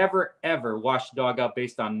 I've never, ever washed a dog out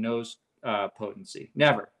based on nose potency.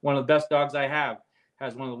 Never. One of the best dogs I have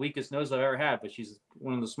has one of the weakest noses I've ever had, but she's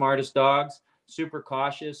one of the smartest dogs, super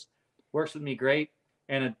cautious, works with me great.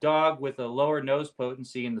 And a dog with a lower nose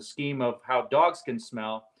potency in the scheme of how dogs can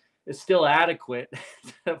smell is still adequate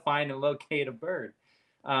to find and locate a bird.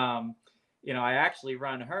 I actually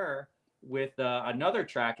run her with another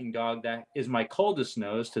tracking dog that is my coldest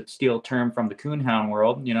nose, to steal a term from the coonhound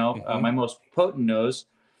world, my most potent nose.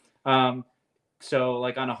 So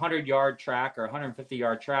like on a 100-yard track or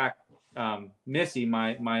 150-yard track, Missy,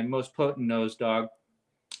 my most potent nose dog,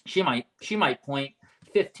 she might point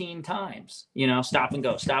 15 times, stop and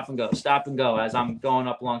go, stop and go, stop and go, as I'm going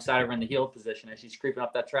up alongside her in the heel position as she's creeping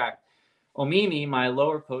up that track. Omimi, my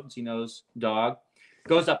lower potency nose dog,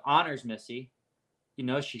 goes up, honors Missy.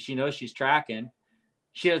 She knows she's tracking.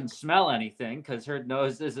 She doesn't smell anything because her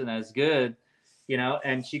nose isn't as good,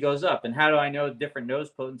 and she goes up. And how do I know the different nose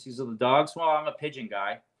potencies of the dogs? Well, I'm a pigeon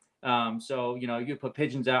guy. So, you put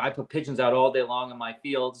pigeons out. I put pigeons out all day long in my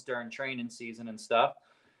fields during training season and stuff.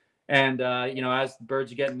 And, as the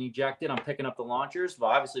birds are getting ejected, I'm picking up the launchers. Well,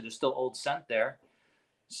 obviously, there's still old scent there.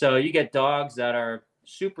 So you get dogs that are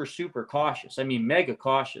super, super cautious. I mean, mega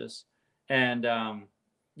cautious. And,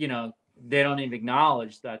 they don't even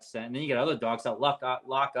acknowledge that scent. And then you get other dogs that lock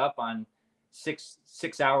up on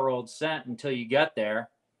 6-hour-old scent until you get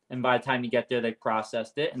there. And by the time you get there, they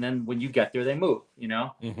processed it. And then when you get there, they move,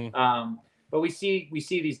 but we see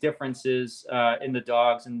these differences in the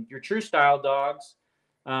dogs. And your true style dogs,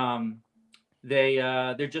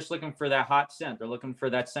 they're just looking for that hot scent. They're looking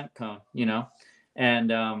for that scent cone,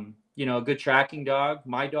 and, a good tracking dog,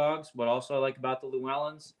 my dogs, what also I like about the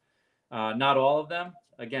Llewellyns, not all of them.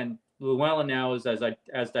 Again, Llewellyn now is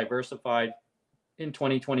as diversified in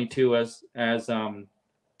 2022 as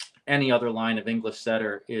any other line of English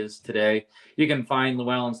setter is today. You can find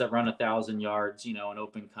Llewellyns that run 1,000 yards, in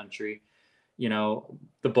open country. The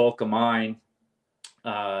bulk of mine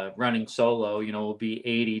running solo, will be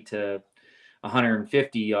 80 to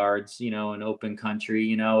 150 yards, in open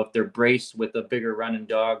country. If they're braced with a bigger running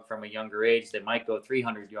dog from a younger age, they might go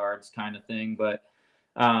 300 yards kind of thing. But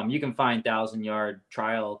you can find 1,000-yard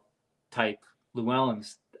trial type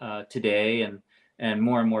Llewellyns today, and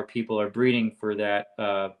more people are breeding for that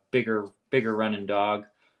bigger running dog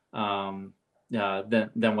than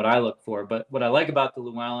what I look for. But what I like about the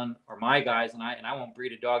Llewellyn, or my guys, and I won't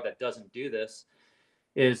breed a dog that doesn't do this,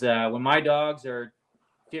 is when my dogs are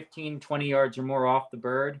 15, 20 yards or more off the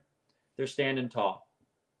bird, they're standing tall.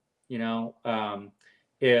 If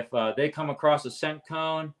they come across a scent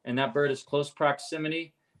cone and that bird is close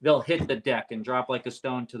proximity, they'll hit the deck and drop like a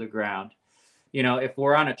stone to the ground. If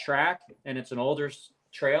we're on a track and it's an older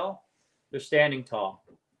trail, they're standing tall.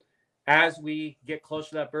 As we get closer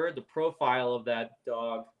to that bird, the profile of that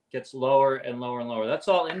dog gets lower and lower and lower. That's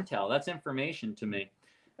all intel. That's information to me,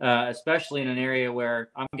 especially in an area where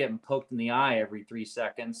I'm getting poked in the eye every 3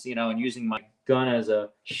 seconds, and using my gun as a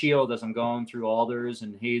shield as I'm going through alders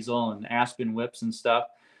and hazel and aspen whips and stuff.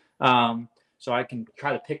 So I can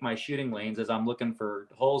try to pick my shooting lanes as I'm looking for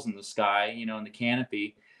holes in the sky, in the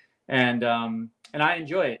canopy. And I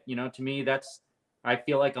enjoy it. To me, I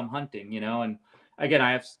feel like I'm hunting, and again,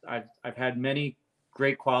 I've had many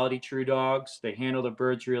great quality true dogs. They handle the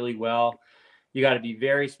birds really well. You got to be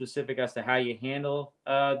very specific as to how you handle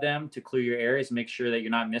them to clear your areas, make sure that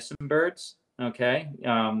you're not missing birds. Okay.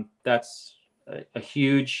 That's a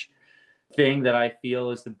huge thing that I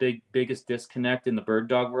feel is the biggest disconnect in the bird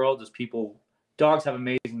dog world is dogs have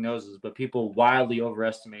amazing noses, but people wildly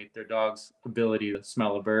overestimate their dog's ability to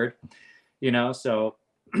smell a bird, so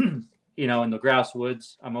in the grouse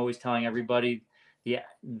woods, I'm always telling everybody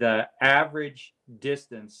the average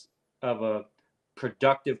distance of a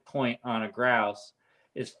productive point on a grouse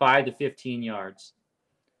is 5 to 15 yards.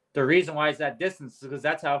 The reason why is that distance is because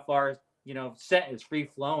that's how far scent is free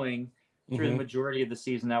flowing through the majority of the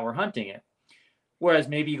season that we're hunting it. Whereas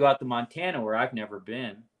maybe you go out to Montana, where I've never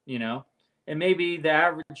been, and maybe the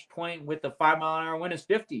average point with the 5-mile-an-hour wind is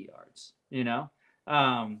 50 yards,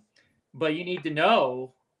 but you need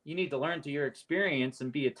to learn to your experience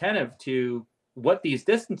and be attentive to what these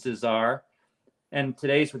distances are. And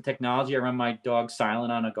today's with technology, I run my dog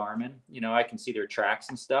silent on a Garmin. I can see their tracks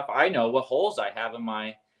and stuff. I know what holes I have in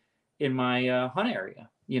my hunt area,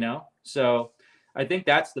 So I think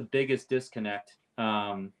that's the biggest disconnect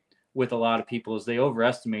with a lot of people is they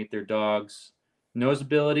overestimate their dog's nose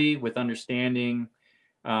ability with understanding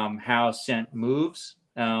how scent moves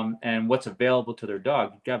and what's available to their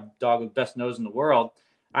dog. You got a dog with the best nose in the world.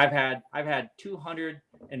 I've had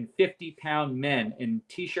 250-pound men in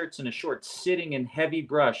t-shirts and a short sitting in heavy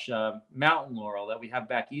brush, mountain laurel that we have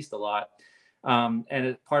back east a lot. And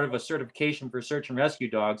it's part of a certification for search and rescue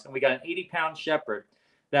dogs. And we got an 80-pound shepherd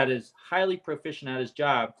that is highly proficient at his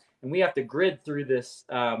job. And we have to grid through this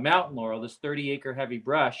mountain laurel, this 30-acre heavy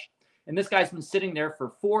brush. And this guy's been sitting there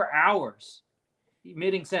for 4 hours,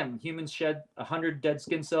 emitting scent. Humans shed 100 dead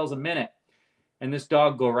skin cells a minute. And this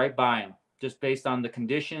dog go right by him, just based on the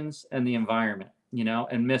conditions and the environment,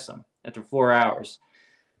 and miss them after 4 hours.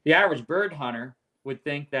 The average bird hunter would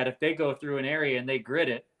think that if they go through an area and they grid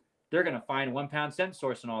it, they're going to find 1-pound scent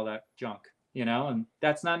source and all that junk, and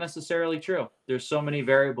that's not necessarily true. There's so many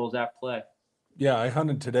variables at play. Yeah, I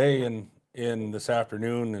hunted today and in this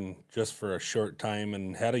afternoon and just for a short time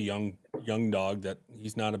and had a young dog that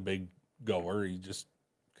he's not a big goer. He just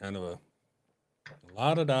kind of a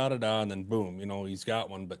la-da-da-da-da, and then boom, he's got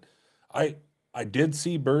one. But I did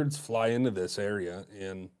see birds fly into this area,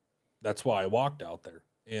 and that's why I walked out there.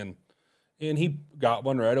 And he got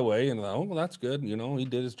one right away, and I thought, oh, well, that's good. He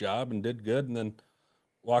did his job and did good. And then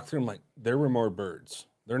walked through, I'm like, there were more birds.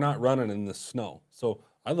 They're not running in the snow. So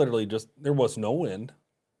I literally there was no wind.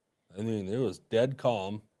 I mean, it was dead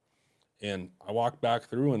calm. And I walked back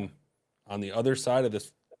through, and on the other side of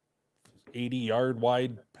this 80-yard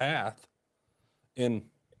wide path, and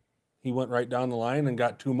he went right down the line and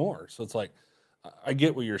got 2 more. So it's like, I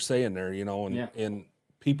get what you're saying there, and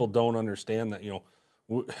people don't understand that,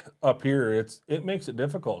 up here, it makes it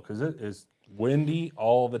difficult because it is windy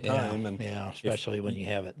all the time. Especially when you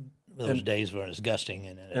have those days when it's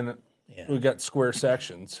gusting. We got square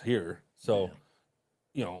sections here. So,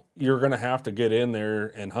 you're going to have to get in there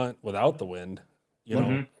and hunt without the wind,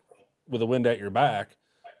 with the wind at your back.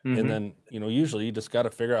 And then, usually you just got to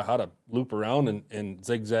figure out how to loop around and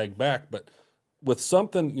zigzag back. But with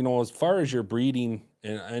something, as far as your breeding,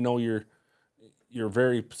 and I know you're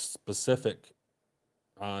very specific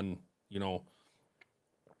on,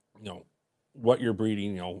 what you're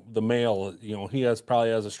breeding, the male, he probably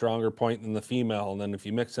has a stronger point than the female. And then if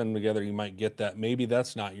you mix them together, you might get that. Maybe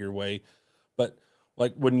that's not your way. But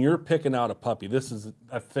like when you're picking out a puppy,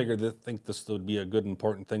 I think this would be a good,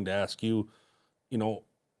 important thing to ask you,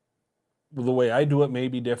 the way I do it may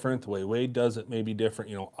be different. The way Wade does it may be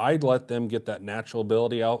different. I'd let them get that natural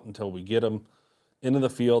ability out until we get them into the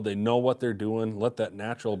field. They know what they're doing, let that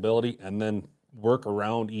natural ability, and then work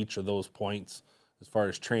around each of those points as far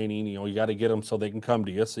as training. You got to get them so they can come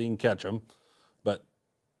to you so you can catch them. But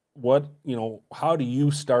how do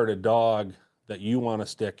you start a dog that you want to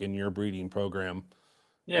stick in your breeding program?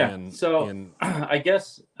 Yeah. I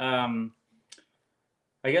guess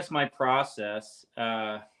my process,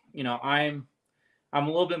 I'm a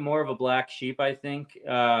little bit more of a black sheep, I think,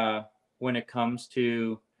 when it comes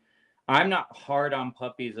to, I'm not hard on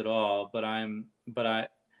puppies at all, but I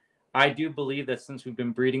do believe that since we've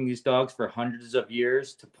been breeding these dogs for hundreds of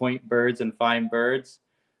years to point birds and find birds,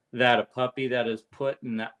 that a puppy that is put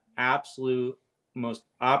in the absolute most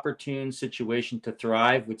opportune situation to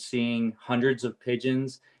thrive with seeing hundreds of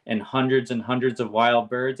pigeons and hundreds of wild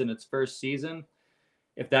birds in its first season,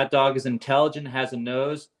 if that dog is intelligent, has a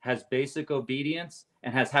nose, has basic obedience,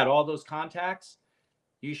 and has had all those contacts,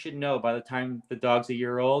 you should know by the time the dog's a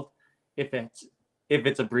year old if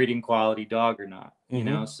it's a breeding quality dog or not.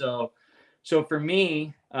 So for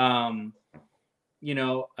me, within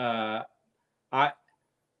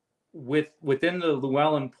the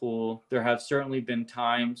Llewellin pool, there have certainly been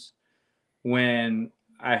times when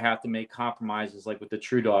I have to make compromises like with the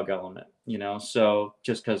true dog element, you know. So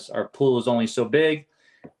just because our pool is only so big,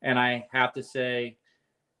 and I have to say,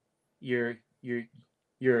 you're you're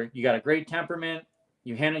you got a great temperament,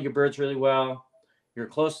 you handle your birds really well, you're a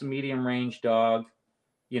close to medium range dog,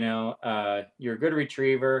 you know, you're a good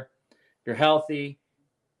retriever, you're healthy,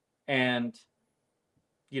 and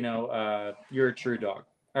you know, you're a true dog.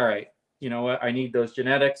 All right, you know what? I need those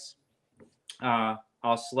genetics.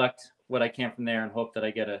 I'll select what I can from there and hope that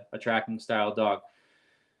I get a tracking style dog.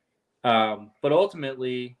 But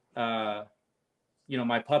ultimately, you know,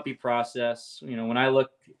 my puppy process, you know, when I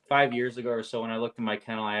looked 5 years ago or so, when I looked in my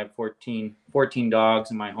kennel, I have 14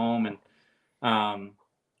 dogs in my home. And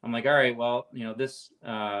I'm like, all right, well, you know,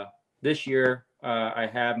 this year I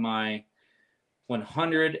had my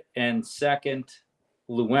 102nd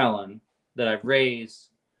Llewellin that I've raised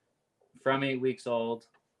from 8 weeks old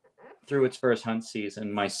through its first hunt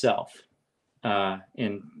season myself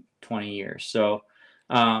in 20 years. So,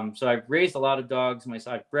 so I've raised a lot of dogs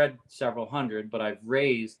myself. I've bred several hundred, but I've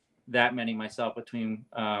raised that many myself between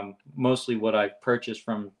mostly what I've purchased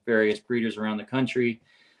from various breeders around the country,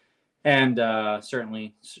 and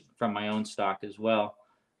certainly from my own stock as well.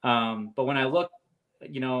 But when I look,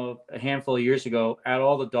 you know, a handful of years ago at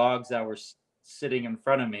all the dogs that were sitting in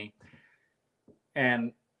front of me,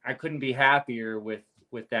 and I couldn't be happier with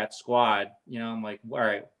that squad. You know, I'm like, all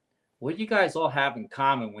right, what do you guys all have in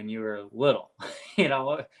common when you were little? You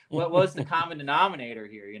know, what was the common denominator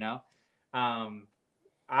here? You know,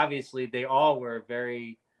 obviously they all were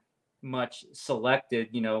very much selected,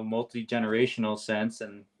 you know, multi-generational sense.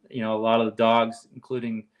 And, you know, a lot of the dogs,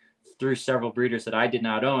 including through several breeders that I did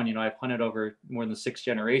not own, you know, I've hunted over more than 6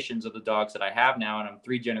 generations of the dogs that I have now, and I'm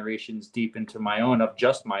 3 generations deep into my own, of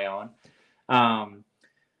just my own.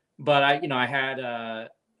 But I, you know, I had,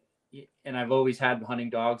 and I've always had hunting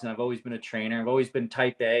dogs, and I've always been a trainer. I've always been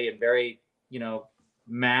type A and very, you know,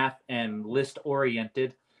 math and list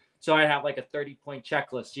oriented. So I have like a 30-point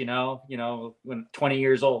checklist, you know, when 20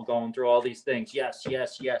 years old, going through all these things. Yes,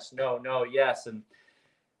 yes, yes, no, no, yes. And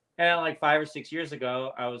like 5 or 6 years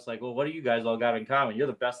ago, I was like, well, what do you guys all got in common? You're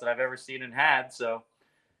the best that I've ever seen and had. So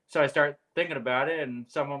I start thinking about it, and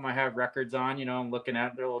some of them I have records on, you know, I'm looking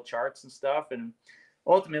at their little charts and stuff. And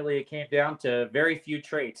ultimately it came down to very few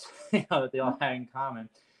traits, you know, that they all had in common.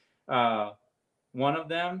 One of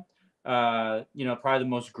them, you know, probably the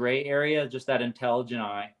most gray area, just that intelligent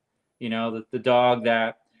eye. You know, the dog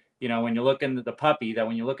that, you know, when you look in the puppy, that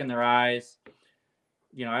when you look in their eyes,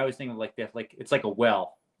 you know, I always think of like that, like it's like a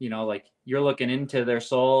well, you know, like you're looking into their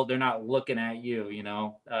soul. They're not looking at you, you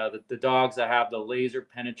know. The dogs that have the laser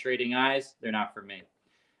penetrating eyes, they're not for me.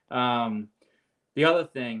 The other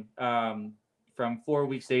thing, from 4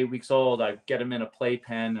 weeks to 8 weeks old, I get them in a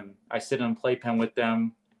playpen, and I sit in a playpen with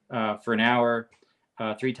them for an hour,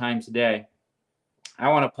 3 times a day. I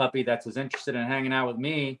want a puppy that's as interested in hanging out with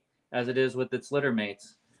me as it is with its litter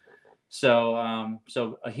mates. So,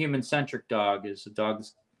 so a human-centric dog is a dog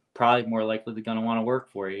that's probably more likely to going to want to work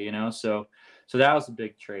for you, you know. So that was a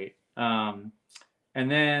big trait. And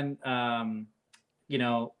then, you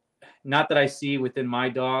know, not that I see within my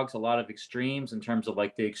dogs a lot of extremes in terms of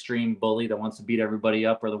like the extreme bully that wants to beat everybody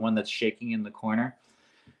up, or the one that's shaking in the corner.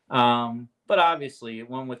 But obviously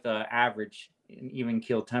one with an average and even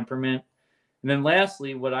keel temperament. And then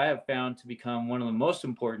lastly, what I have found to become one of the most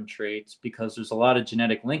important traits, because there's a lot of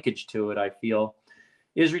genetic linkage to it, I feel,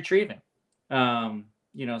 is retrieving.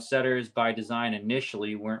 You know, setters by design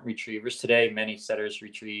initially weren't retrievers. Today, many setters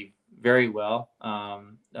retrieve very well,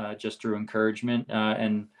 just through encouragement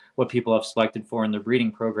and what people have selected for in their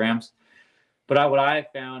breeding programs. But what I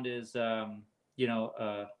have found is, you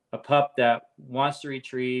know, a pup that wants to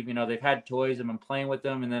retrieve, you know, they've had toys, I've been playing with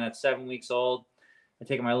them, and then at 7 weeks old, I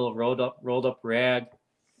take my little rolled up rag.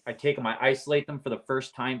 I take them, I isolate them for the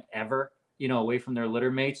first time ever, you know, away from their litter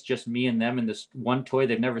mates, just me and them, and this one toy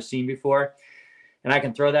they've never seen before. And I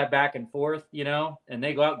can throw that back and forth, you know, and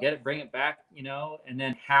they go out, get it, bring it back, you know, and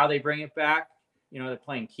then how they bring it back, you know, they're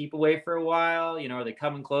playing keep away for a while, you know, are they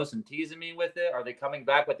coming close and teasing me with it? Are they coming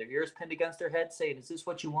back with their ears pinned against their head saying, is this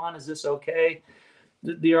what you want? Is this okay?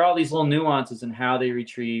 There are all these little nuances in how they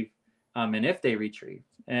retrieve, and if they retrieve.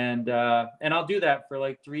 And I'll do that for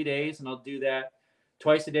like 3 days, and I'll do that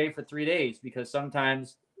twice a day for 3 days, because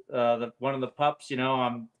sometimes one of the pups, you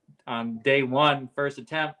know, on day one, first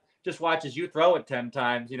attempt, just watches you throw it 10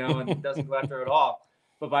 times, you know, and doesn't go after it all.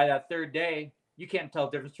 But by that 3rd day, you can't tell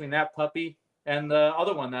the difference between that puppy and the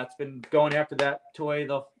other one that's been going after that toy,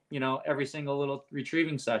 you know, every single little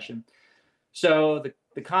retrieving session. So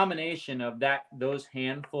the combination of those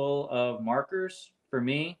handful of markers for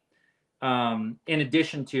me in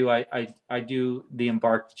addition to, I do the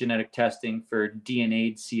embarked genetic testing for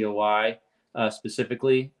DNA COI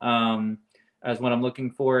specifically as what I'm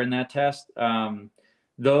looking for in that test.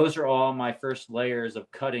 Those are all my first layers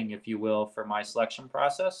of cutting, if you will, for my selection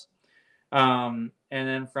process. And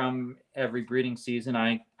then from every breeding season,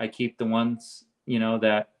 I keep the ones,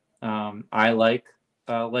 that I like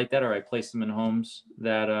that, or I place them in homes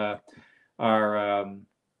that are,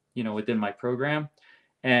 within my program,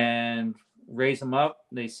 and raise them up.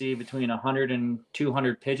 They see between 100 and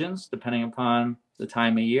 200 pigeons, depending upon the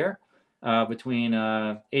time of year, between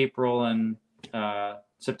April and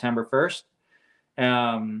September 1st.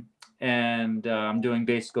 I'm doing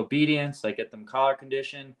basic obedience. I get them collar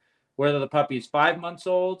conditioned. Whether the puppy is 5 months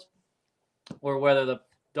old or whether the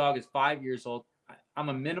dog is 5 years old, I'm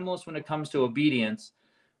a minimalist when it comes to obedience.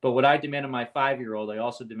 But what I demand of my 5-year-old, I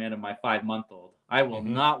also demand of my 5-month-old. I will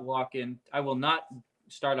not I will not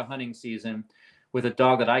start a hunting season with a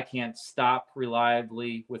dog that I can't stop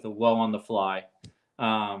reliably with a whoa on the fly.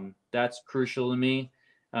 That's crucial to me.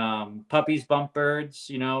 Puppies bump birds,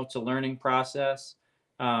 it's a learning process.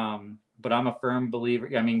 But I'm a firm believer.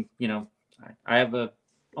 I mean, I have a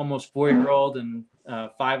almost 4-year-old and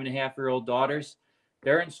 5.5-year-old daughters.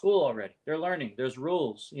 They're in school already. They're learning. There's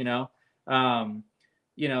rules,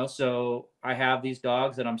 so I have these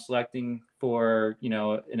dogs that I'm selecting for,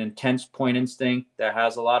 an intense point instinct that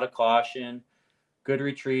has a lot of caution, good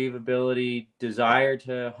retrieve ability, desire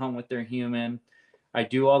to hunt with their human. I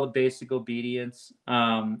do all the basic obedience,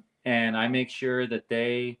 and I make sure that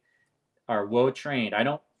they are well trained.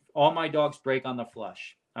 All my dogs break on the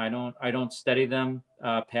flush. I don't steady them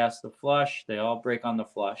past the flush. They all break on the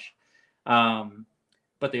flush.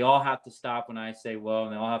 But they all have to stop when I say whoa,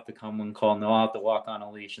 and they all have to come when called, and they all have to walk on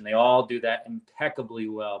a leash, and they all do that impeccably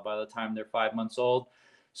well by the time they're 5 months old.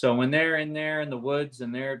 So when they're in there in the woods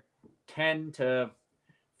and they're 10 to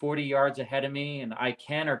 40 yards ahead of me and I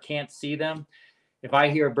can or can't see them, if I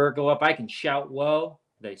hear a bird go up, I can shout whoa.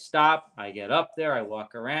 They stop. I get up there. I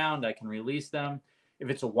walk around. I can release them.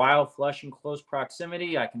 If it's a wild flush in close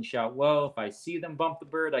proximity, I can shout whoa. If I see them bump the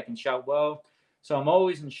bird, I can shout whoa. So I'm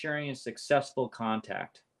always ensuring a successful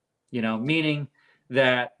contact, meaning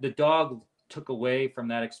that the dog took away from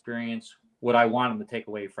that experience what I want them to take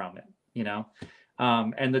away from it,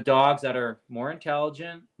 and the dogs that are more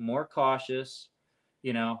intelligent, more cautious,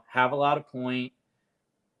 have a lot of point,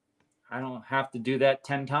 I don't have to do that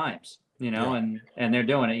 10 times, and they're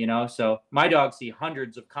doing it, so my dogs see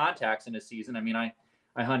hundreds of contacts in a season. I mean, I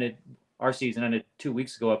hunted, our season ended 2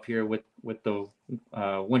 weeks ago up here with the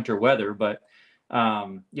winter weather, but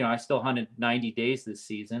I still hunted 90 days this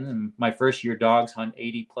season, and my first year dogs hunt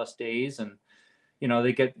 80 plus days, and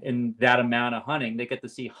they get, in that amount of hunting, they get to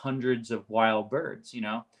see hundreds of wild birds,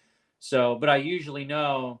 so, but I usually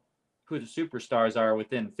know who the superstars are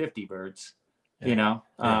within 50 birds,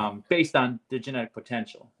 based on the genetic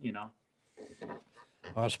potential, Well,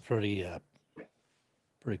 that's pretty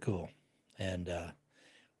cool. And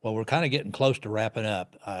well, we're kind of getting close to wrapping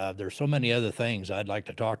up. There's so many other things I'd like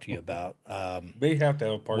to talk to you about. They have to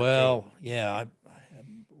have a part Well, two. yeah,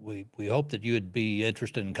 we hope that you would be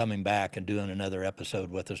interested in coming back and doing another episode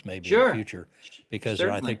with us maybe in the future, because I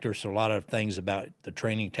Certainly. think there's a lot of things about the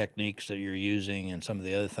training techniques that you're using and some of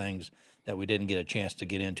the other things that we didn't get a chance to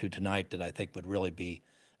get into tonight that I think would really be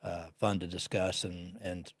fun to discuss,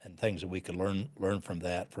 and things that we could learn from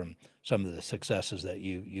that, from some of the successes that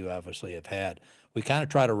you obviously have had. We kind of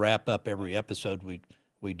try to wrap up every episode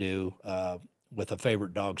we do with a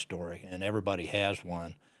favorite dog story, and everybody has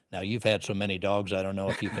one. Now, you've had so many dogs, I don't know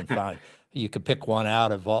if you can you could pick one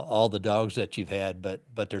out of all the dogs that you've had, but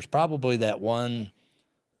there's probably that one.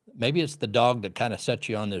 Maybe it's the dog that kind of set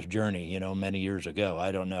you on this journey, many years ago.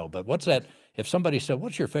 I don't know. But what's that? If somebody said,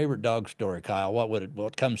 "What's your favorite dog story, Kyle?"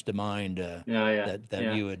 What comes to mind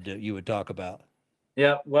that you would talk about?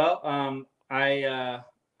 Yeah. Well, I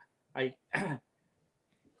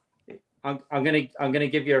I'm gonna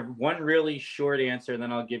give you one really short answer, and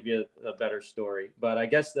then I'll give you a better story. But I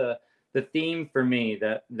guess the theme for me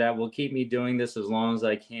that will keep me doing this as long as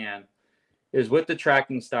I can is with the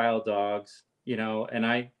tracking style dogs. And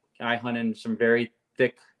I hunt in some very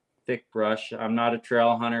thick brush. I'm not a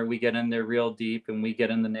trail hunter. We get in there real deep and we get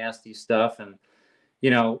in the nasty stuff. And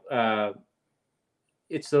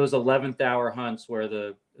it's those 11th hour hunts where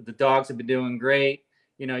the dogs have been doing great.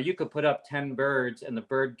 You could put up 10 birds and the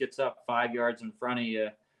bird gets up 5 yards in front of you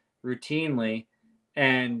routinely,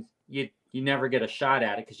 and you never get a shot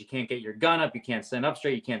at it because you can't get your gun up, you can't stand up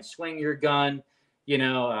straight, you can't swing your gun.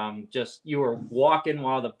 Just you were walking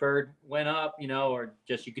while the bird went up, or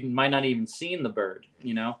just might not even seen the bird,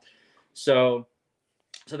 So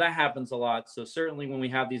So that happens a lot. So certainly when we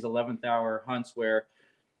have these 11th hour hunts where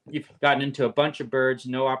you've gotten into a bunch of birds,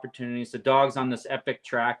 no opportunities, the dog's on this epic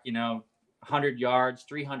track, 100 yards,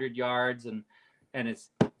 300 yards, and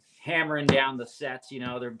it's hammering down the sets,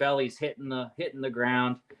 their belly's hitting the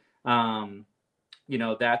ground.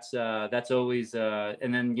 That's always,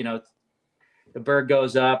 and then, the bird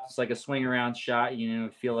goes up, it's like a swing around shot,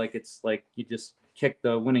 feel like it's like you just kicked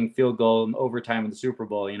the winning field goal in overtime in the Super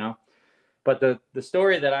Bowl, But the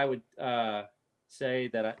story that I would say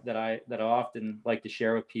that I often like to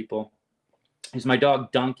share with people is my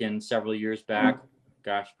dog Duncan several years back.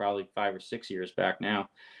 Gosh, probably 5 or 6 years back now.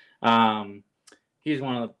 He's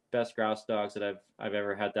one of the best grouse dogs that I've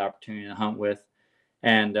ever had the opportunity to hunt with.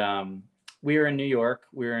 And we were in New York.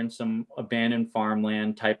 We were in some abandoned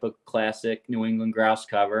farmland type of classic New England grouse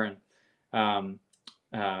cover, and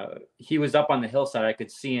he was up on the hillside. I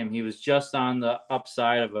could see him. He was just on the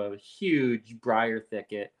upside of a huge briar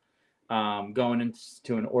thicket, going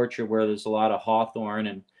into an orchard where there's a lot of hawthorn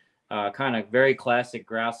and kind of very classic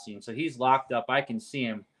grouse scene. So he's locked up. I can see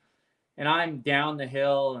him. And I'm down the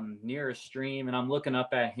hill and near a stream, and I'm looking up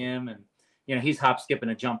at him, and he's hop skipping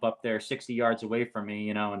a jump up there 60 yards away from me,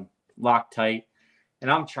 and locked tight. And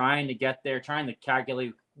I'm trying to get there, trying to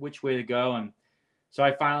calculate which way to go. And so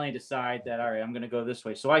I finally decide that, all right, I'm going to go this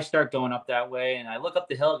way. So I start going up that way, and I look up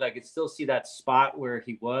the hill, and I could still see that spot where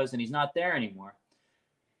he was, and he's not there anymore.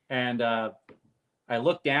 And I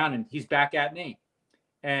look down, and he's back at me.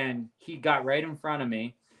 And he got right in front of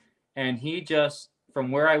me, and he just, from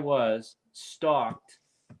where I was, stalked,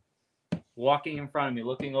 walking in front of me,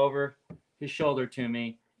 looking over his shoulder to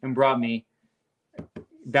me, and brought me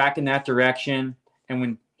back in that direction. And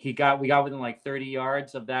when we got within like 30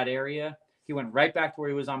 yards of that area, he went right back to where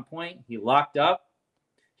he was on point. He locked up.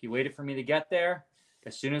 He waited for me to get there.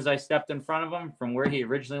 As soon as I stepped in front of him from where he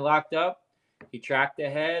originally locked up, he tracked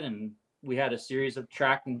ahead, and we had a series of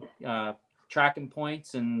tracking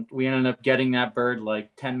points, and we ended up getting that bird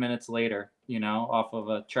like 10 minutes later, off of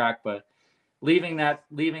a track. But leaving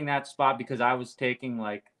that spot because I was taking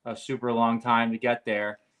like a super long time to get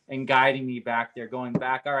there, and guiding me back there, going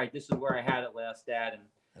back, all right, this is where I had it last, Dad. And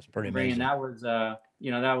that's pretty amazing. That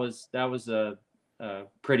was a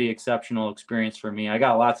pretty exceptional experience for me. I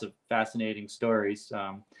got lots of fascinating stories.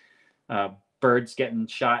 Birds getting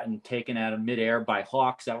shot and taken out of midair by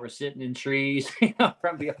hawks that were sitting in trees,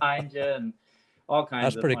 from behind you, and all kinds.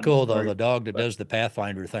 That's of pretty funny cool, stories. though. The dog that does the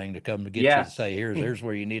Pathfinder thing to come to get you to say, here's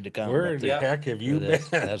where you need to come. Where the heck have you been?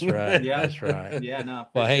 That's right. Yeah, that's right. Yeah, no.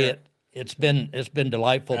 Well, hey, it's been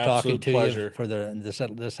delightful talking to pleasure. you. For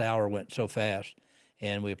this hour went so fast,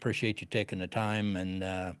 and we appreciate you taking the time.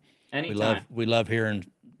 And anytime. we love hearing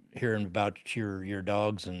about your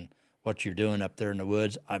dogs and what you're doing up there in the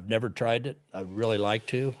woods. I've never tried it. I'd really like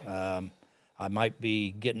to. I might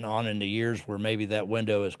be getting on in the years where maybe that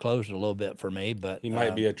window is closed a little bit for me, but he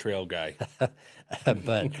might be a trail guy.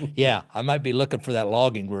 But yeah, I might be looking for that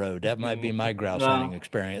logging road. That might be my grouse hunting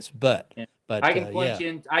experience. But I can point you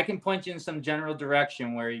in. I can point you in some general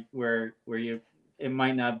direction where you. It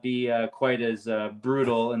might not be quite as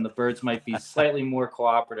brutal, and the birds might be slightly more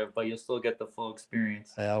cooperative, but you'll still get the full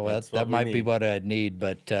experience. Well, that might be what I'd need.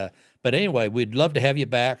 But anyway, we'd love to have you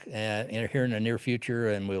back here in the near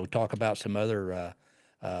future, and we'll talk about some other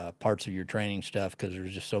parts of your training stuff, because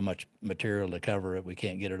there's just so much material to cover. We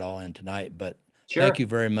can't get it all in tonight. But sure. Thank you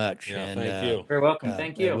very much. Yeah, and, thank you. Very welcome.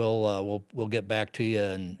 Thank you. We'll get back to you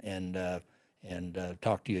and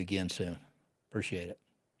talk to you again soon. Appreciate it.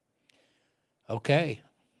 Okay,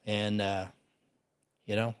 and that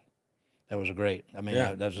was great. I mean,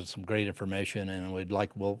 that was some great information, and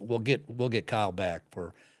we'll get Kyle back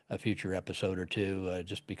for a future episode or two,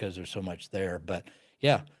 just because there's so much there. But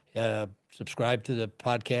yeah, subscribe to the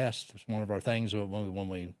podcast. It's one of our things when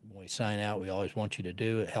we sign out. We always want you to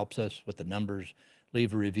do. It helps us with the numbers.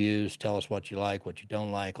 Leave reviews. Tell us what you like, what you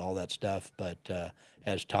don't like, all that stuff. But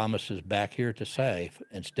as Thomas is back here to say,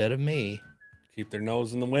 instead of me. Keep their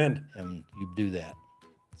nose in the wind. And you do that.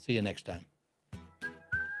 See you next time.